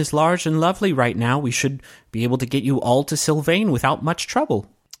moon is large and lovely right now. We should be able to get you all to Sylvain without much trouble.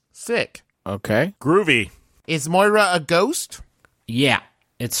 Sick. Okay. Groovy. Is Moira a ghost? Yeah,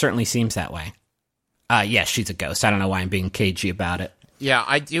 it certainly seems that way. Yes, she's a ghost. I don't know why I'm being cagey about it. Yeah,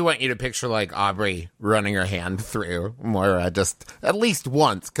 I do want you to picture, like, Aubrey running her hand through Moira just at least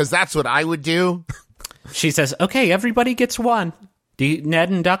once, because that's what I would do. She says, okay, everybody gets one. Ned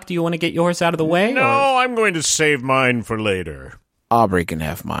and Duck, do you want to get yours out of the way? No, or? I'm going to save mine for later. Aubrey can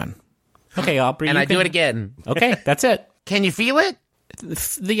have mine. Okay, Aubrey. And do it again. Okay, that's it. Can you feel it?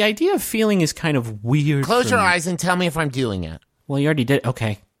 The idea of feeling is kind of weird. Close your eyes and tell me if I'm doing it. Well, you already did.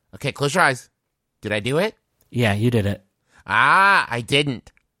 Okay. Okay, close your eyes. Did I do it? Yeah, you did it. Ah, I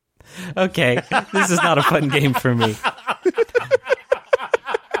didn't. Okay, this is not a fun game for me.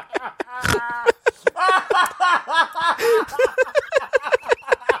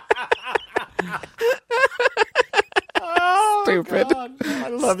 Stupid. I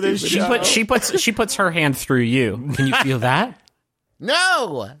love this. She puts her hand through you. Can you feel that?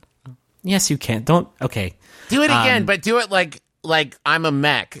 No. Yes, you can. Don't. Okay. Do it again, but do it like I'm a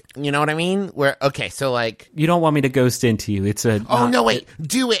mech. You know what I mean? So like... You don't want me to ghost into you. It's a... Oh, no, wait.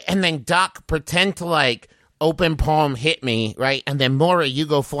 Do it, and then Doc, pretend to, like, open palm hit me, right? And then Mora, you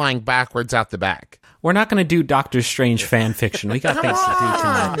go flying backwards out the back. We're not going to do Doctor Strange fan fiction. We got things to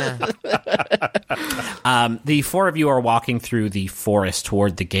do tonight. The four of you are walking through the forest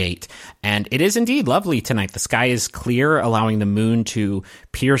toward the gate, and it is indeed lovely tonight. The sky is clear, allowing the moon to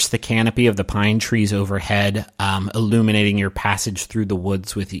pierce the canopy of the pine trees overhead, illuminating your passage through the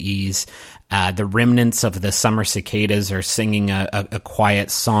woods with ease. The remnants of the summer cicadas are singing a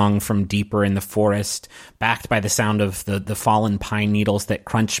quiet song from deeper in the forest, backed by the sound of the fallen pine needles that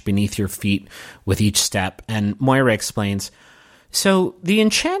crunch beneath your feet with each step. And Moira explains, so the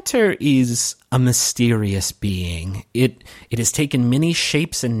enchanter is a mysterious being. It has taken many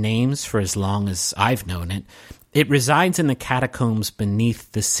shapes and names for as long as I've known it. It resides in the catacombs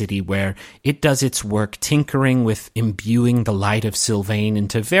beneath the city, where it does its work tinkering with imbuing the light of Sylvain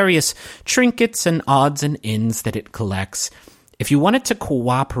into various trinkets and odds and ends that it collects. If you want it to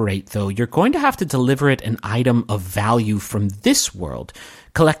cooperate, though, you're going to have to deliver it an item of value from this world.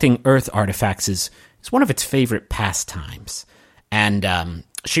 Collecting Earth artifacts is one of its favorite pastimes. And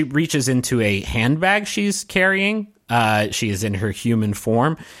she reaches into a handbag she's carrying. She is in her human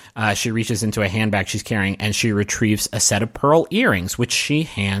form. She reaches into a handbag she's carrying, and she retrieves a set of pearl earrings, which she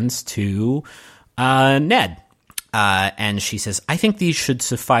hands to Ned. And she says, I think these should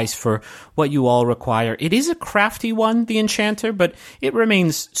suffice for what you all require. It is a crafty one, the enchanter, but it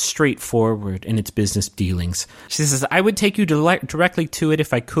remains straightforward in its business dealings. She says, I would take you directly to it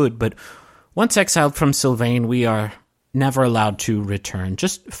if I could, but once exiled from Sylvain, we are never allowed to return.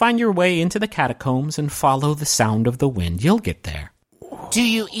 Just find your way into the catacombs and follow the sound of the wind. You'll get there. Do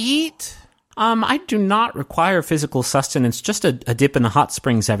you eat? I do not require physical sustenance, just a dip in the hot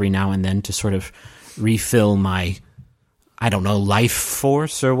springs every now and then to sort of refill my, I don't know, life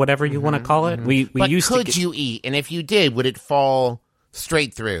force or whatever you want to call it. But could you eat? And if you did, would it fall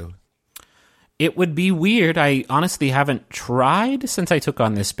straight through? It would be weird. I honestly haven't tried since I took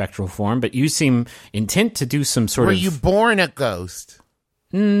on this spectral form, but you seem intent to do some sort of... Were you born a ghost?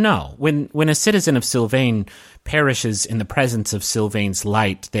 No. When a citizen of Sylvain perishes in the presence of Sylvain's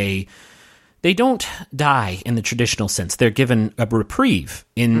light, they don't die in the traditional sense. They're given a reprieve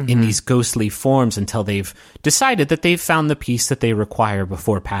in these ghostly forms until they've decided that they've found the peace that they require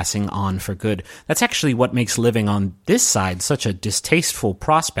before passing on for good. That's actually what makes living on this side such a distasteful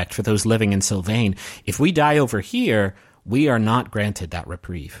prospect for those living in Sylvain. If we die over here, we are not granted that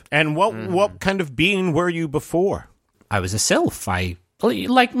reprieve. And what kind of being were you before? I was a sylph.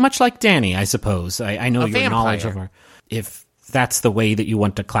 Much like Danny, I suppose. I know your vampire. knowledge of her. If that's the way that you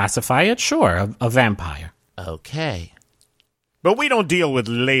want to classify it, sure, a vampire. Okay. But we don't deal with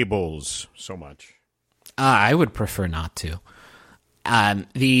labels so much. I would prefer not to.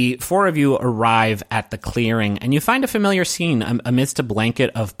 The four of you arrive at the clearing, and you find a familiar scene. Amidst a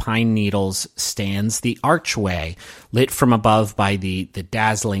blanket of pine needles stands the archway, lit from above by the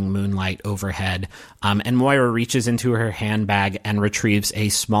dazzling moonlight overhead. And Moira reaches into her handbag and retrieves a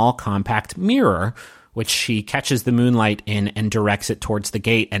small compact mirror, which she catches the moonlight in and directs it towards the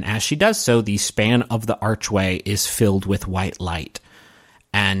gate. And as she does so, the span of the archway is filled with white light.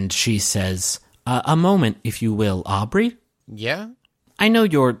 And she says, a moment, if you will, Aubrey. Yeah? I know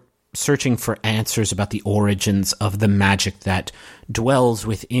you're searching for answers about the origins of the magic that dwells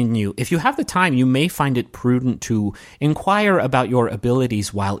within you. If you have the time, you may find it prudent to inquire about your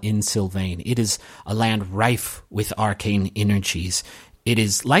abilities while in Sylvain. It is a land rife with arcane energies. It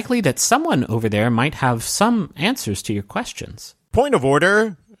is likely that someone over there might have some answers to your questions. Point of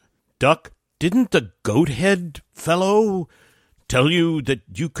order. Duck, didn't the goat-head fellow tell you that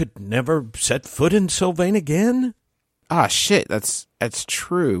you could never set foot in Sylvain again? Ah, shit, that's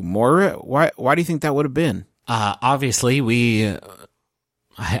true. Moira, why do you think that would have been? Obviously,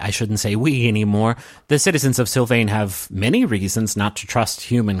 I shouldn't say we anymore. The citizens of Sylvain have many reasons not to trust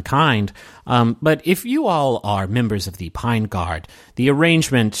humankind. But if you all are members of the Pine Guard, the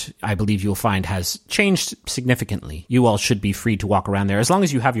arrangement, I believe you'll find, has changed significantly. You all should be free to walk around there. As long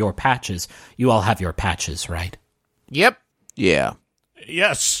as you have your patches, you all have your patches, right? Yep. Yeah.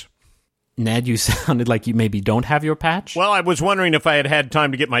 Yes. Ned, you sounded like you maybe don't have your patch. Well, I was wondering if I had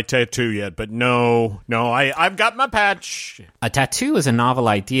time to get my tattoo yet, but no, I've got my patch. A tattoo is a novel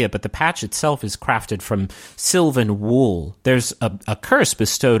idea, but the patch itself is crafted from sylvan wool. There's a curse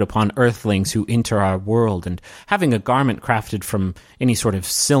bestowed upon earthlings who enter our world, and having a garment crafted from any sort of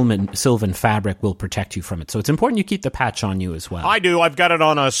sylvan fabric will protect you from it. So it's important you keep the patch on you as well. I do. I've got it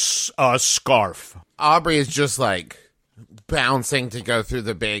on a scarf. Aubrey is just like bouncing to go through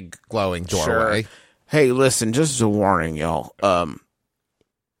the big glowing doorway. Sure. Hey, listen, just as a warning, y'all.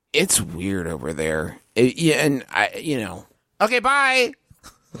 It's weird over there. Okay, bye.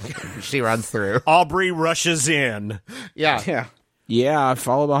 She runs through. Aubrey rushes in. Yeah. Yeah, I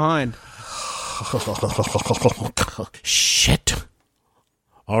follow behind. Shit.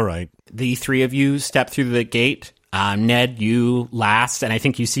 All right. The three of you step through the gate. Ned, you last, and I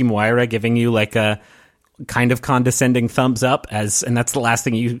think you see Moira giving you like a kind of condescending thumbs up, and that's the last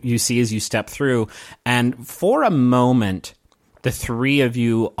thing you see as you step through. And for a moment, the three of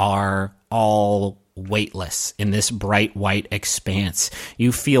you are all weightless in this bright white expanse.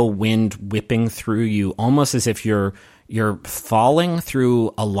 You feel wind whipping through you, almost as if you're falling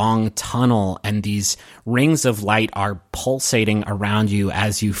through a long tunnel, and these rings of light are pulsating around you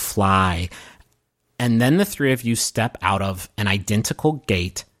as you fly. And then the three of you step out of an identical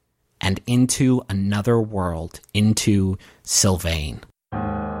gate and into another world, into Sylvain.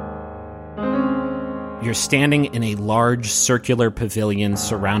 You're standing in a large circular pavilion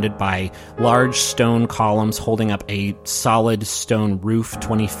surrounded by large stone columns holding up a solid stone roof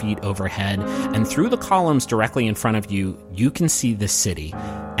 20 feet overhead. And through the columns directly in front of you, you can see the city.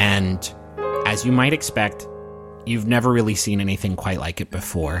 And as you might expect, you've never really seen anything quite like it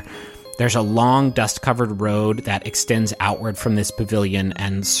before. There's a long, dust-covered road that extends outward from this pavilion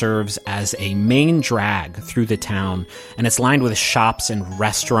and serves as a main drag through the town, and it's lined with shops and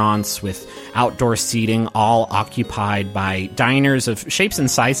restaurants with outdoor seating, all occupied by diners of shapes and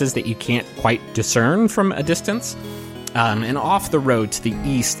sizes that you can't quite discern from a distance. And off the road to the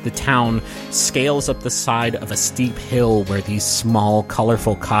east, the town scales up the side of a steep hill where these small,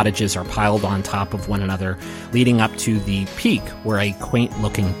 colorful cottages are piled on top of one another, leading up to the peak where a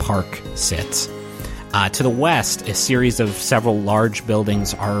quaint-looking park sits. To the west, a series of several large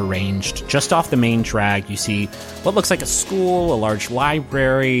buildings are arranged. Just off the main drag, you see what looks like a school, a large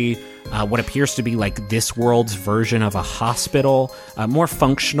library, what appears to be like this world's version of a hospital, more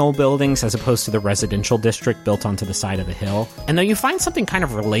functional buildings as opposed to the residential district built onto the side of the hill. And though you find something kind of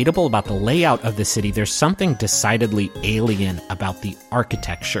relatable about the layout of the city, there's something decidedly alien about the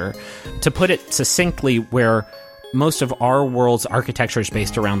architecture. To put it succinctly, where most of our world's architecture is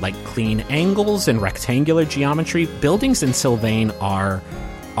based around like clean angles and rectangular geometry, buildings in Sylvain are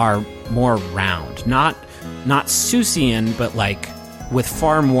more round, not Seussian, but like with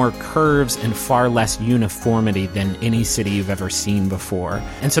far more curves and far less uniformity than any city you've ever seen before.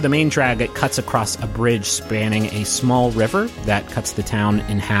 And so the main drag, it cuts across a bridge spanning a small river that cuts the town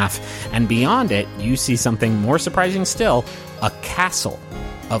in half. And beyond it, you see something more surprising still, a castle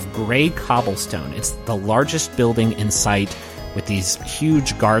of gray cobblestone. It's the largest building in sight, with these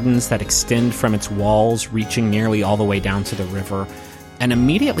huge gardens that extend from its walls, reaching nearly all the way down to the river. And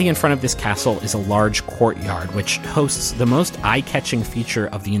immediately in front of this castle is a large courtyard, which hosts the most eye-catching feature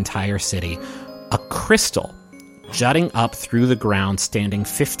of the entire city, a crystal jutting up through the ground, standing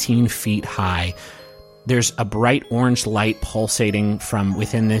 15 feet high. There's a bright orange light pulsating from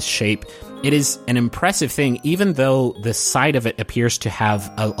within this shape. It is an impressive thing, even though the side of it appears to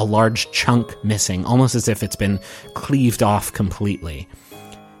have a large chunk missing, almost as if it's been cleaved off completely.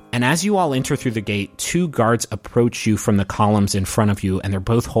 And as you all enter through the gate, two guards approach you from the columns in front of you, and they're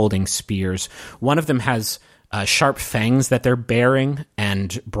both holding spears. One of them has sharp fangs that they're bearing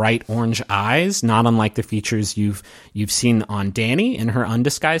and bright orange eyes, not unlike the features you've seen on Dani in her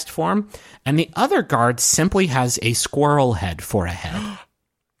undisguised form. And the other guard simply has a squirrel head for a head.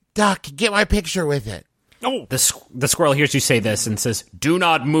 Doc, get my picture with it. Oh, The squirrel hears you say this and says, "Do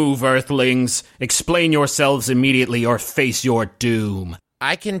not move, earthlings. Explain yourselves immediately or face your doom."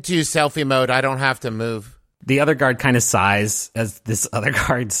 I can do selfie mode. I don't have to move. The other guard kind of sighs as this other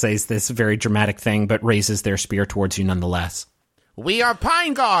guard says this very dramatic thing, but raises their spear towards you nonetheless. We are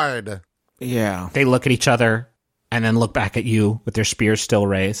Pine Guard. Yeah. They look at each other and then look back at you with their spears still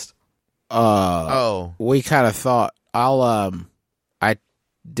raised. We kind of thought I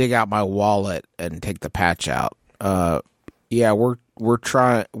dig out my wallet and take the patch out. Yeah, we're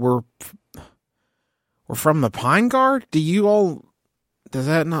from the Pine Guard? Does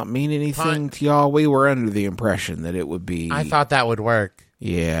that not mean anything to y'all? We were under the impression that it would be. I thought that would work.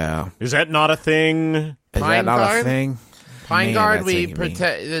 Yeah. is that not a thing? Is Pine that not Guard? a thing? Pine Man, Guard, that's we what you mean.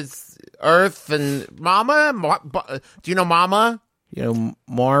 protect. It's Earth and Mama? Do you know Mama? You know,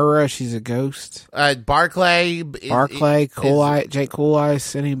 Moira, she's a ghost. Barclay, Cool Eye, Jake Cool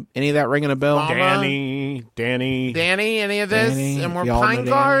Eyes. Any of that ringing a bell? Mama? Danny, any of this? Danny, and we're y'all know Pine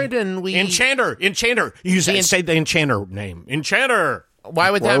Guard, and we Enchanter. You say the Enchanter name. Enchanter.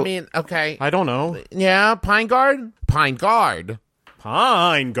 Why would that mean? Okay, I don't know. yeah, Pine Guard. Pine Guard.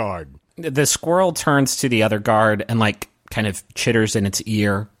 The squirrel turns to the other guard and like kind of chitters in its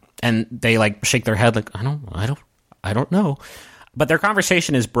ear, and they like shake their head like I don't know. But their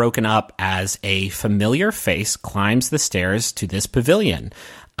conversation is broken up as a familiar face climbs the stairs to this pavilion,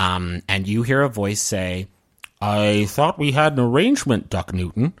 and you hear a voice say, "I thought we had an arrangement, Duck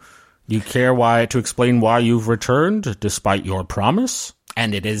Newton. You care to explain why you've returned despite your promise?"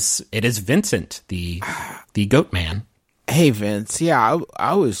 And it is Vincent, the goat man. Hey, Vince. Yeah,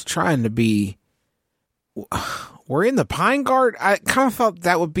 I was trying to be... We're in the Pine Guard? I kind of thought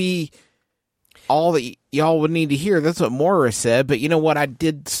that would be all that y'all would need to hear. That's what Moira said. But you know what? I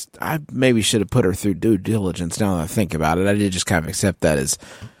maybe should have put her through due diligence now that I think about it. I did just kind of accept that as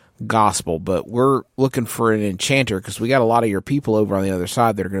gospel. But we're looking for an enchanter because we got a lot of your people over on the other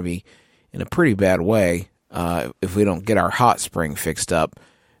side that are going to be in a pretty bad way if we don't get our hot spring fixed up.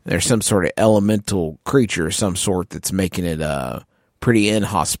 There's some sort of elemental creature of some sort that's making it pretty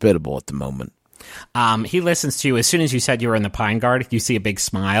inhospitable at the moment. He listens to you. As soon as you said you were in the Pine Guard, you see a big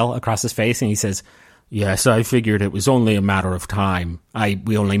smile across his face, and he says, "Yes, I figured it was only a matter of time.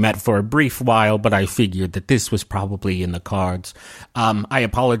 We only met for a brief while, but I figured that this was probably in the cards. I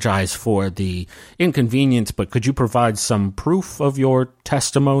apologize for the inconvenience, but could you provide some proof of your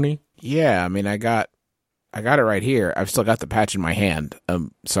testimony?" Yeah, I mean, I got it right here. I've still got the patch in my hand,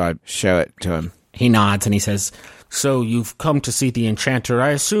 so I show it to him. He nods and he says, "So you've come to see the enchanter. I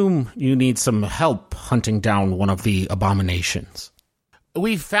assume you need some help hunting down one of the abominations."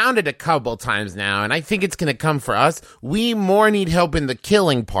 We've found it a couple times now, and I think it's going to come for us. We more need help in the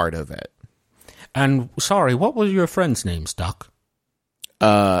killing part of it. And, sorry, what were your friends' names, Duck?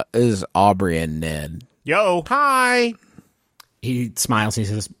 This is Aubrey and Ned. Yo. Hi. He smiles and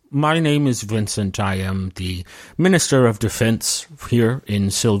he says, "My name is Vincent. I am the Minister of Defense here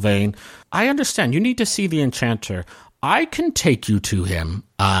in Sylvain. I understand you need to see the enchanter. I can take you to him.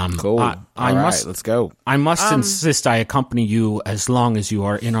 Cool. All right, let's go. I must insist I accompany you as long as you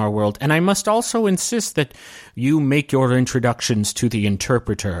are in our world, and I must also insist that you make your introductions to the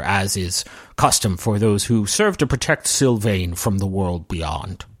interpreter, as is custom for those who serve to protect Sylvain from the world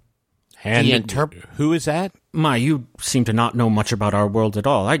beyond." And who is that? You seem to not know much about our world at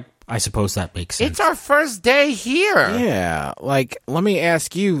all. I suppose that makes sense. It's our first day here. Yeah, like, let me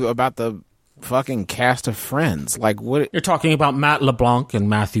ask you about the fucking cast of friends. Like, what? You're talking about Matt LeBlanc and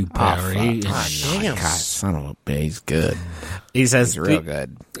Matthew Perry. Damn. God, son of a bitch, he's good. He says, He's real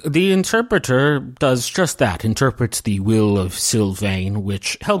good. The interpreter does just that, interprets the will of Sylvain,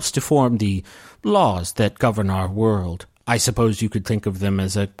 which helps to form the laws that govern our world. I suppose you could think of them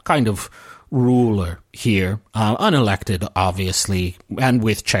as a kind of ruler here, unelected, obviously, and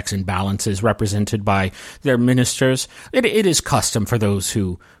with checks and balances represented by their ministers. It is custom for those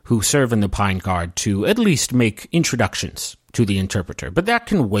who serve in the Pine Guard to at least make introductions to the interpreter. But that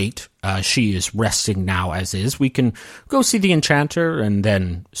can wait. She is resting now as is. We can go see the enchanter and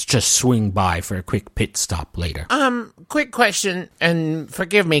then just swing by for a quick pit stop later. Quick question, and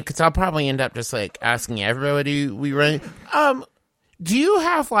forgive me, because I'll probably end up just, like, asking everybody we run. Do you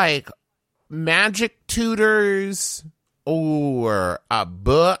have, like, magic tutors or a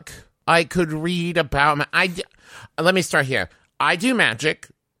book I could read about? Let me start here. I do magic,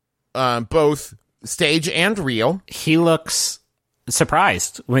 both stage and real. He looks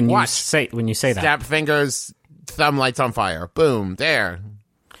surprised when you say that. Snap fingers, thumb lights on fire. Boom, there.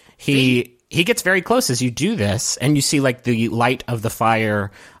 He gets very close as you do this, and you see like the light of the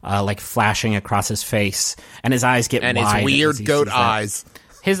fire like flashing across his face, and his eyes get wide. And his weird goat eyes.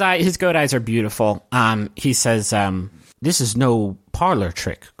 His goat eyes are beautiful. He says, "This is no parlor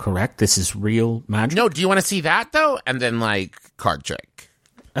trick, correct? This is real magic." No, do you want to see that though? And then like card trick.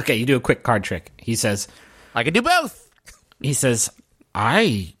 Okay, you do a quick card trick. He says, "I can do both." He says,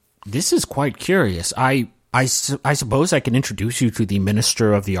 This is quite curious. I suppose I can introduce you to the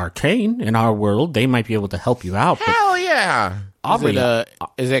Minister of the Arcane in our world. They might be able to help you out." Hell yeah! Aubrey,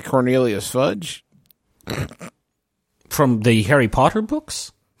 is that Cornelius Fudge? From the Harry Potter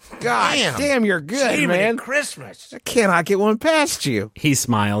books? God damn, you're good, man. Christmas. I cannot get one past you. He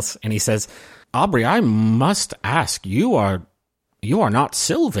smiles and he says, "Aubrey, I must ask, you are not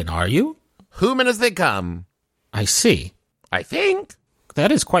Sylvan, are you?" Human as they come. I see. I think.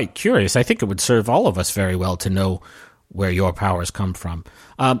 That is quite curious. I think it would serve all of us very well to know where your powers come from.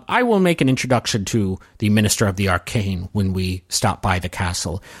 I will make an introduction to the Minister of the Arcane when we stop by the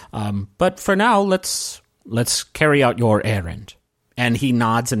castle. But for now, let's carry out your errand. And he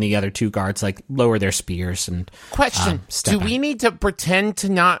nods, and the other two guards lower their spears and Question: do we need to pretend to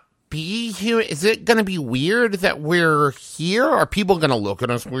not be here? Is it going to be weird that we're here? Are people going to look at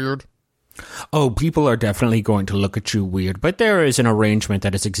us weird? Oh, people are definitely going to look at you weird, but there is an arrangement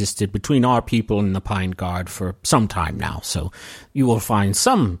that has existed between our people and the Pine Guard for some time now, so you will find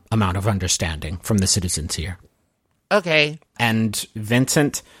some amount of understanding from the citizens here. Okay. And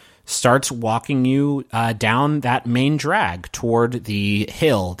Vincent starts walking you down that main drag toward the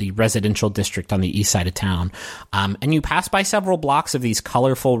hill, the residential district on the east side of town. And you pass by several blocks of these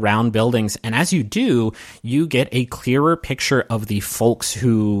colorful round buildings. And as you do, you get a clearer picture of the folks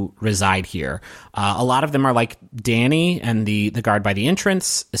who reside here. A lot of them are like Danny and the guard by the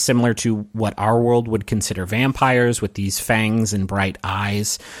entrance, similar to what our world would consider vampires with these fangs and bright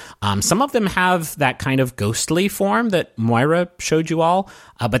eyes. Some of them have that kind of ghostly form that Moira showed you all,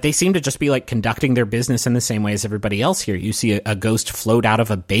 but they seem to just be conducting their business in the same way as everybody else here. You see a ghost float out of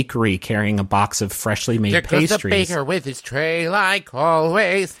a bakery carrying a box of freshly made pastries. There goes the baker with his tray like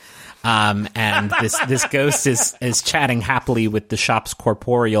always. And this ghost is chatting happily with the shop's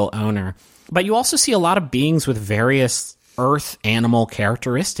corporeal owner. But you also see a lot of beings with various earth animal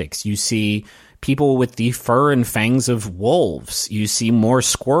characteristics. You see people with the fur and fangs of wolves. You see more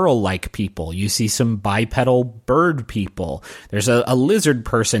squirrel-like people. You see some bipedal bird people. There's a lizard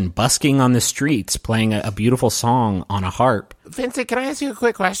person busking on the streets, playing a beautiful song on a harp. Vincent, can I ask you a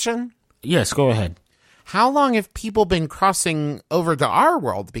quick question? Yes, go ahead. How long have people been crossing over to our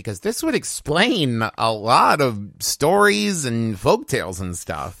world? Because this would explain a lot of stories and folktales and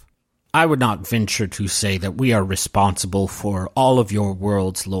stuff. I would not venture to say that we are responsible for all of your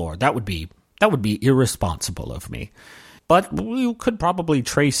world's lore. That would be irresponsible of me. But we could probably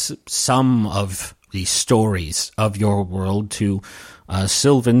trace some of the stories of your world to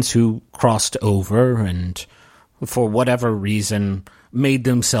Sylvans who crossed over and, for whatever reason, made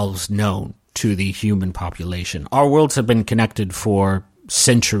themselves known to the human population. Our worlds have been connected for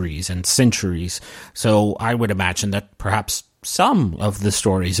centuries and centuries, so I would imagine that perhaps some of the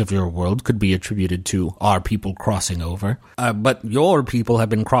stories of your world could be attributed to our people crossing over. But your people have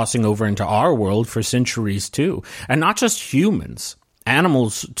been crossing over into our world for centuries too. And not just humans.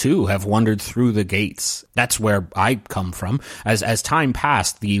 Animals, too, have wandered through the gates. That's where I come from. As time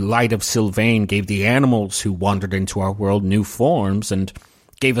passed, the light of Sylvain gave the animals who wandered into our world new forms and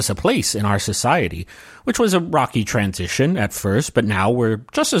gave us a place in our society, which was a rocky transition at first, but now we're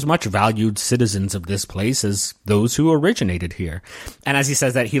just as much valued citizens of this place as those who originated here. And as he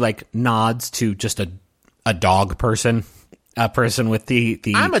says that, he nods to just a dog person, a person with the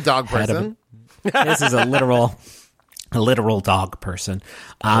I'm a dog person. This is a literal dog person.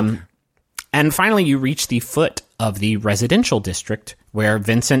 And finally, you reach the foot of the residential district, where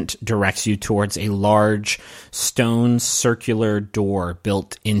Vincent directs you towards a large stone circular door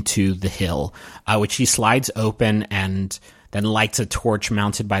built into the hill, which he slides open and then lights a torch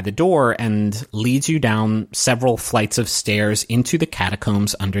mounted by the door and leads you down several flights of stairs into the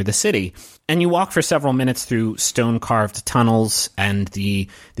catacombs under the city. And you walk for several minutes through stone-carved tunnels, and the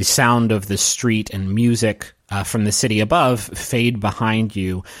sound of the street and music from the city above fade behind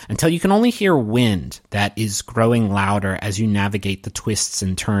you until you can only hear wind that is growing louder as you navigate the twists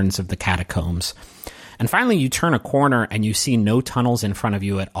and turns of the catacombs. And finally, you turn a corner and you see no tunnels in front of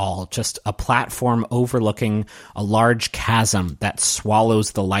you at all, just a platform overlooking a large chasm that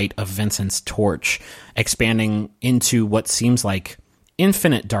swallows the light of Vincent's torch, expanding into what seems like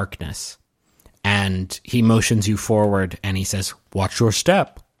infinite darkness. And he motions you forward and he says, "Watch your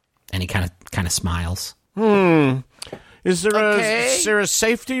step." And he kind of smiles. Is there a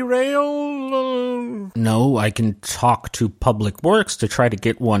safety rail? No, I can talk to Public Works to try to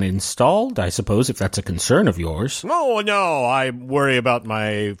get one installed, I suppose, if that's a concern of yours. No, I worry about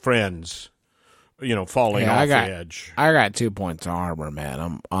my friends, falling off the edge. I got 2 points of armor,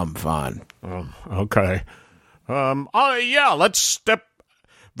 man. I'm fine. Okay. Let's step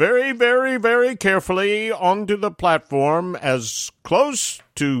very, very, very carefully onto the platform, as close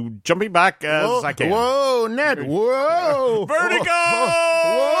to jumping back as I can. Whoa, Ned! Whoa! Vertigo!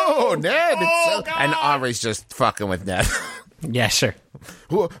 Whoa, Ned! Oh, and Aubrey's just fucking with Ned. Yeah, sure.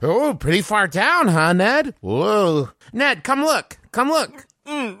 Oh, pretty far down, huh, Ned? Whoa. Ned, come look.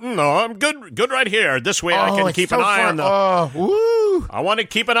 No, I'm good right here. This way I can keep an eye on the... woo! I want to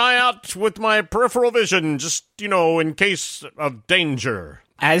keep an eye out with my peripheral vision, just, in case of danger.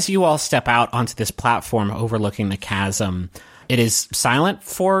 As you all step out onto this platform overlooking the chasm, It is silent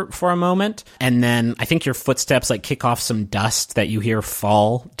for a moment, and then I think your footsteps like kick off some dust that you hear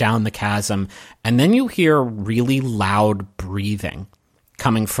fall down the chasm, and then you hear really loud breathing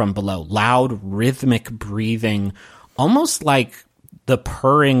coming from below. Loud, rhythmic breathing, almost like the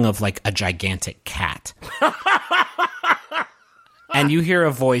purring of like a gigantic cat. And you hear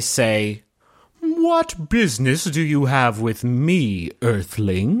a voice say, "What business do you have with me,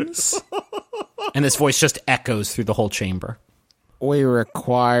 Earthlings?" And this voice just echoes through the whole chamber. We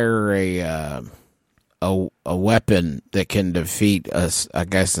require a weapon that can defeat us, I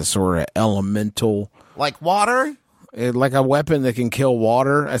guess, a sort of elemental. Like water? Like a weapon that can kill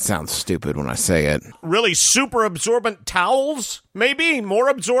water? That sounds stupid when I say it. Really super absorbent towels? Maybe? More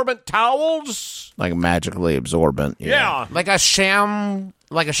absorbent towels? Like magically absorbent. Yeah. Like a sham...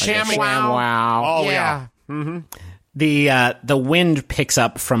 Like a ShamWow? Wow. Oh, yeah. The wind picks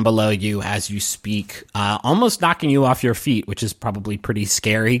up from below you as you speak, almost knocking you off your feet, which is probably pretty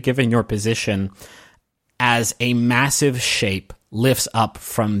scary given your position, as a massive shape lifts up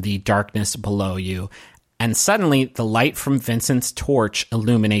from the darkness below you. And suddenly, the light from Vincent's torch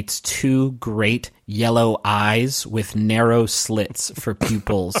illuminates two great yellow eyes with narrow slits for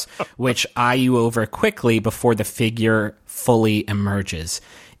pupils, which eye you over quickly before the figure fully emerges.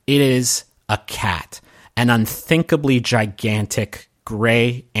 It is a cat, an unthinkably gigantic,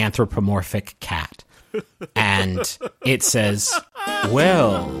 gray, anthropomorphic cat. And it says,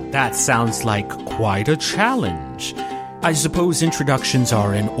 "Well, that sounds like quite a challenge. I suppose introductions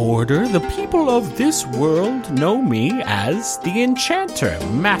are in order. The people of this world know me as the Enchanter,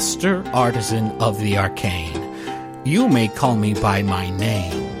 Master Artisan of the Arcane. You may call me by my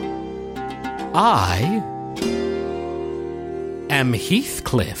name. I am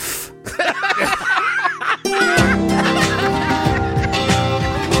Heathcliff."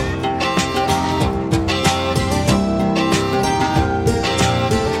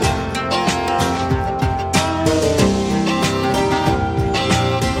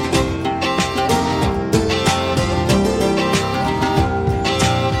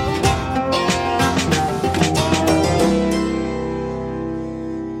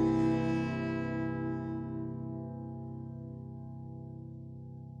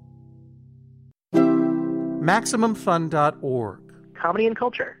 MaximumFun.org. Comedy and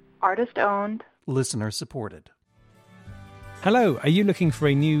culture. Artist owned. Listener supported. Hello, are you looking for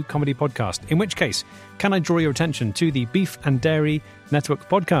a new comedy podcast? In which case, can I draw your attention to the Beef and Dairy Network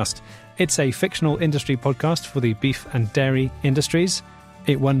podcast? It's a fictional industry podcast for the beef and dairy industries.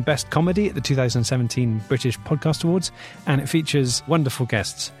 It won Best Comedy at the 2017 British Podcast Awards, and it features wonderful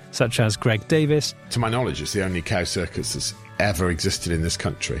guests such as Greg Davis. To my knowledge, it's the only cow circus that's ever existed in this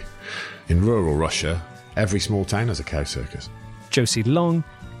country. In rural Russia, every small town has a cow circus. Josie Long.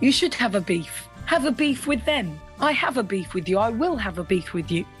 You should have a beef. Have a beef with them. I have a beef with you. I will have a beef with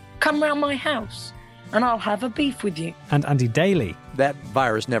you. Come round my house and I'll have a beef with you. And Andy Daly. That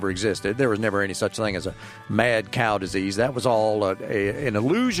virus never existed. There was never any such thing as a mad cow disease. That was all an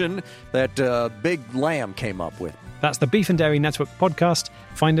illusion that Big Lamb came up with. That's the Beef and Dairy Network podcast.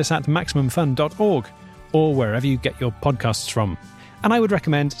 Find us at MaximumFun.org or wherever you get your podcasts from. And I would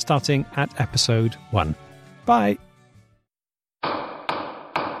recommend starting at episode 1. Bye.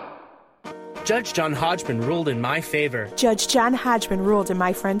 Judge John Hodgman ruled in my favor. Judge John Hodgman ruled in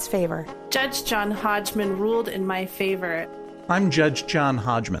my friend's favor. Judge John Hodgman ruled in my favor. I'm Judge John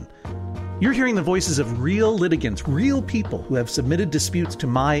Hodgman. You're hearing the voices of real litigants, real people who have submitted disputes to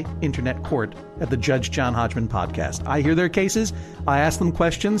my internet court at the Judge John Hodgman podcast. I hear their cases, I ask them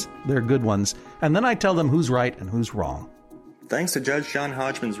questions, they're good ones, and then I tell them who's right and who's wrong. Thanks to Judge John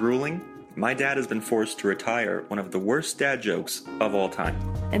Hodgman's ruling, my dad has been forced to retire one of the worst dad jokes of all time.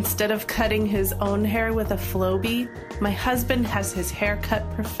 Instead of cutting his own hair with a Flowbee, my husband has his hair cut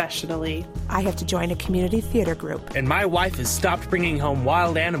professionally. I have to join a community theater group. And my wife has stopped bringing home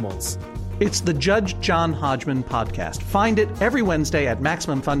wild animals. It's the Judge John Hodgman podcast. Find it every Wednesday at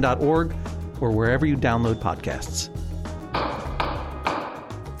MaximumFun.org or wherever you download podcasts.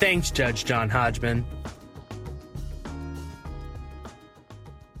 Thanks, Judge John Hodgman.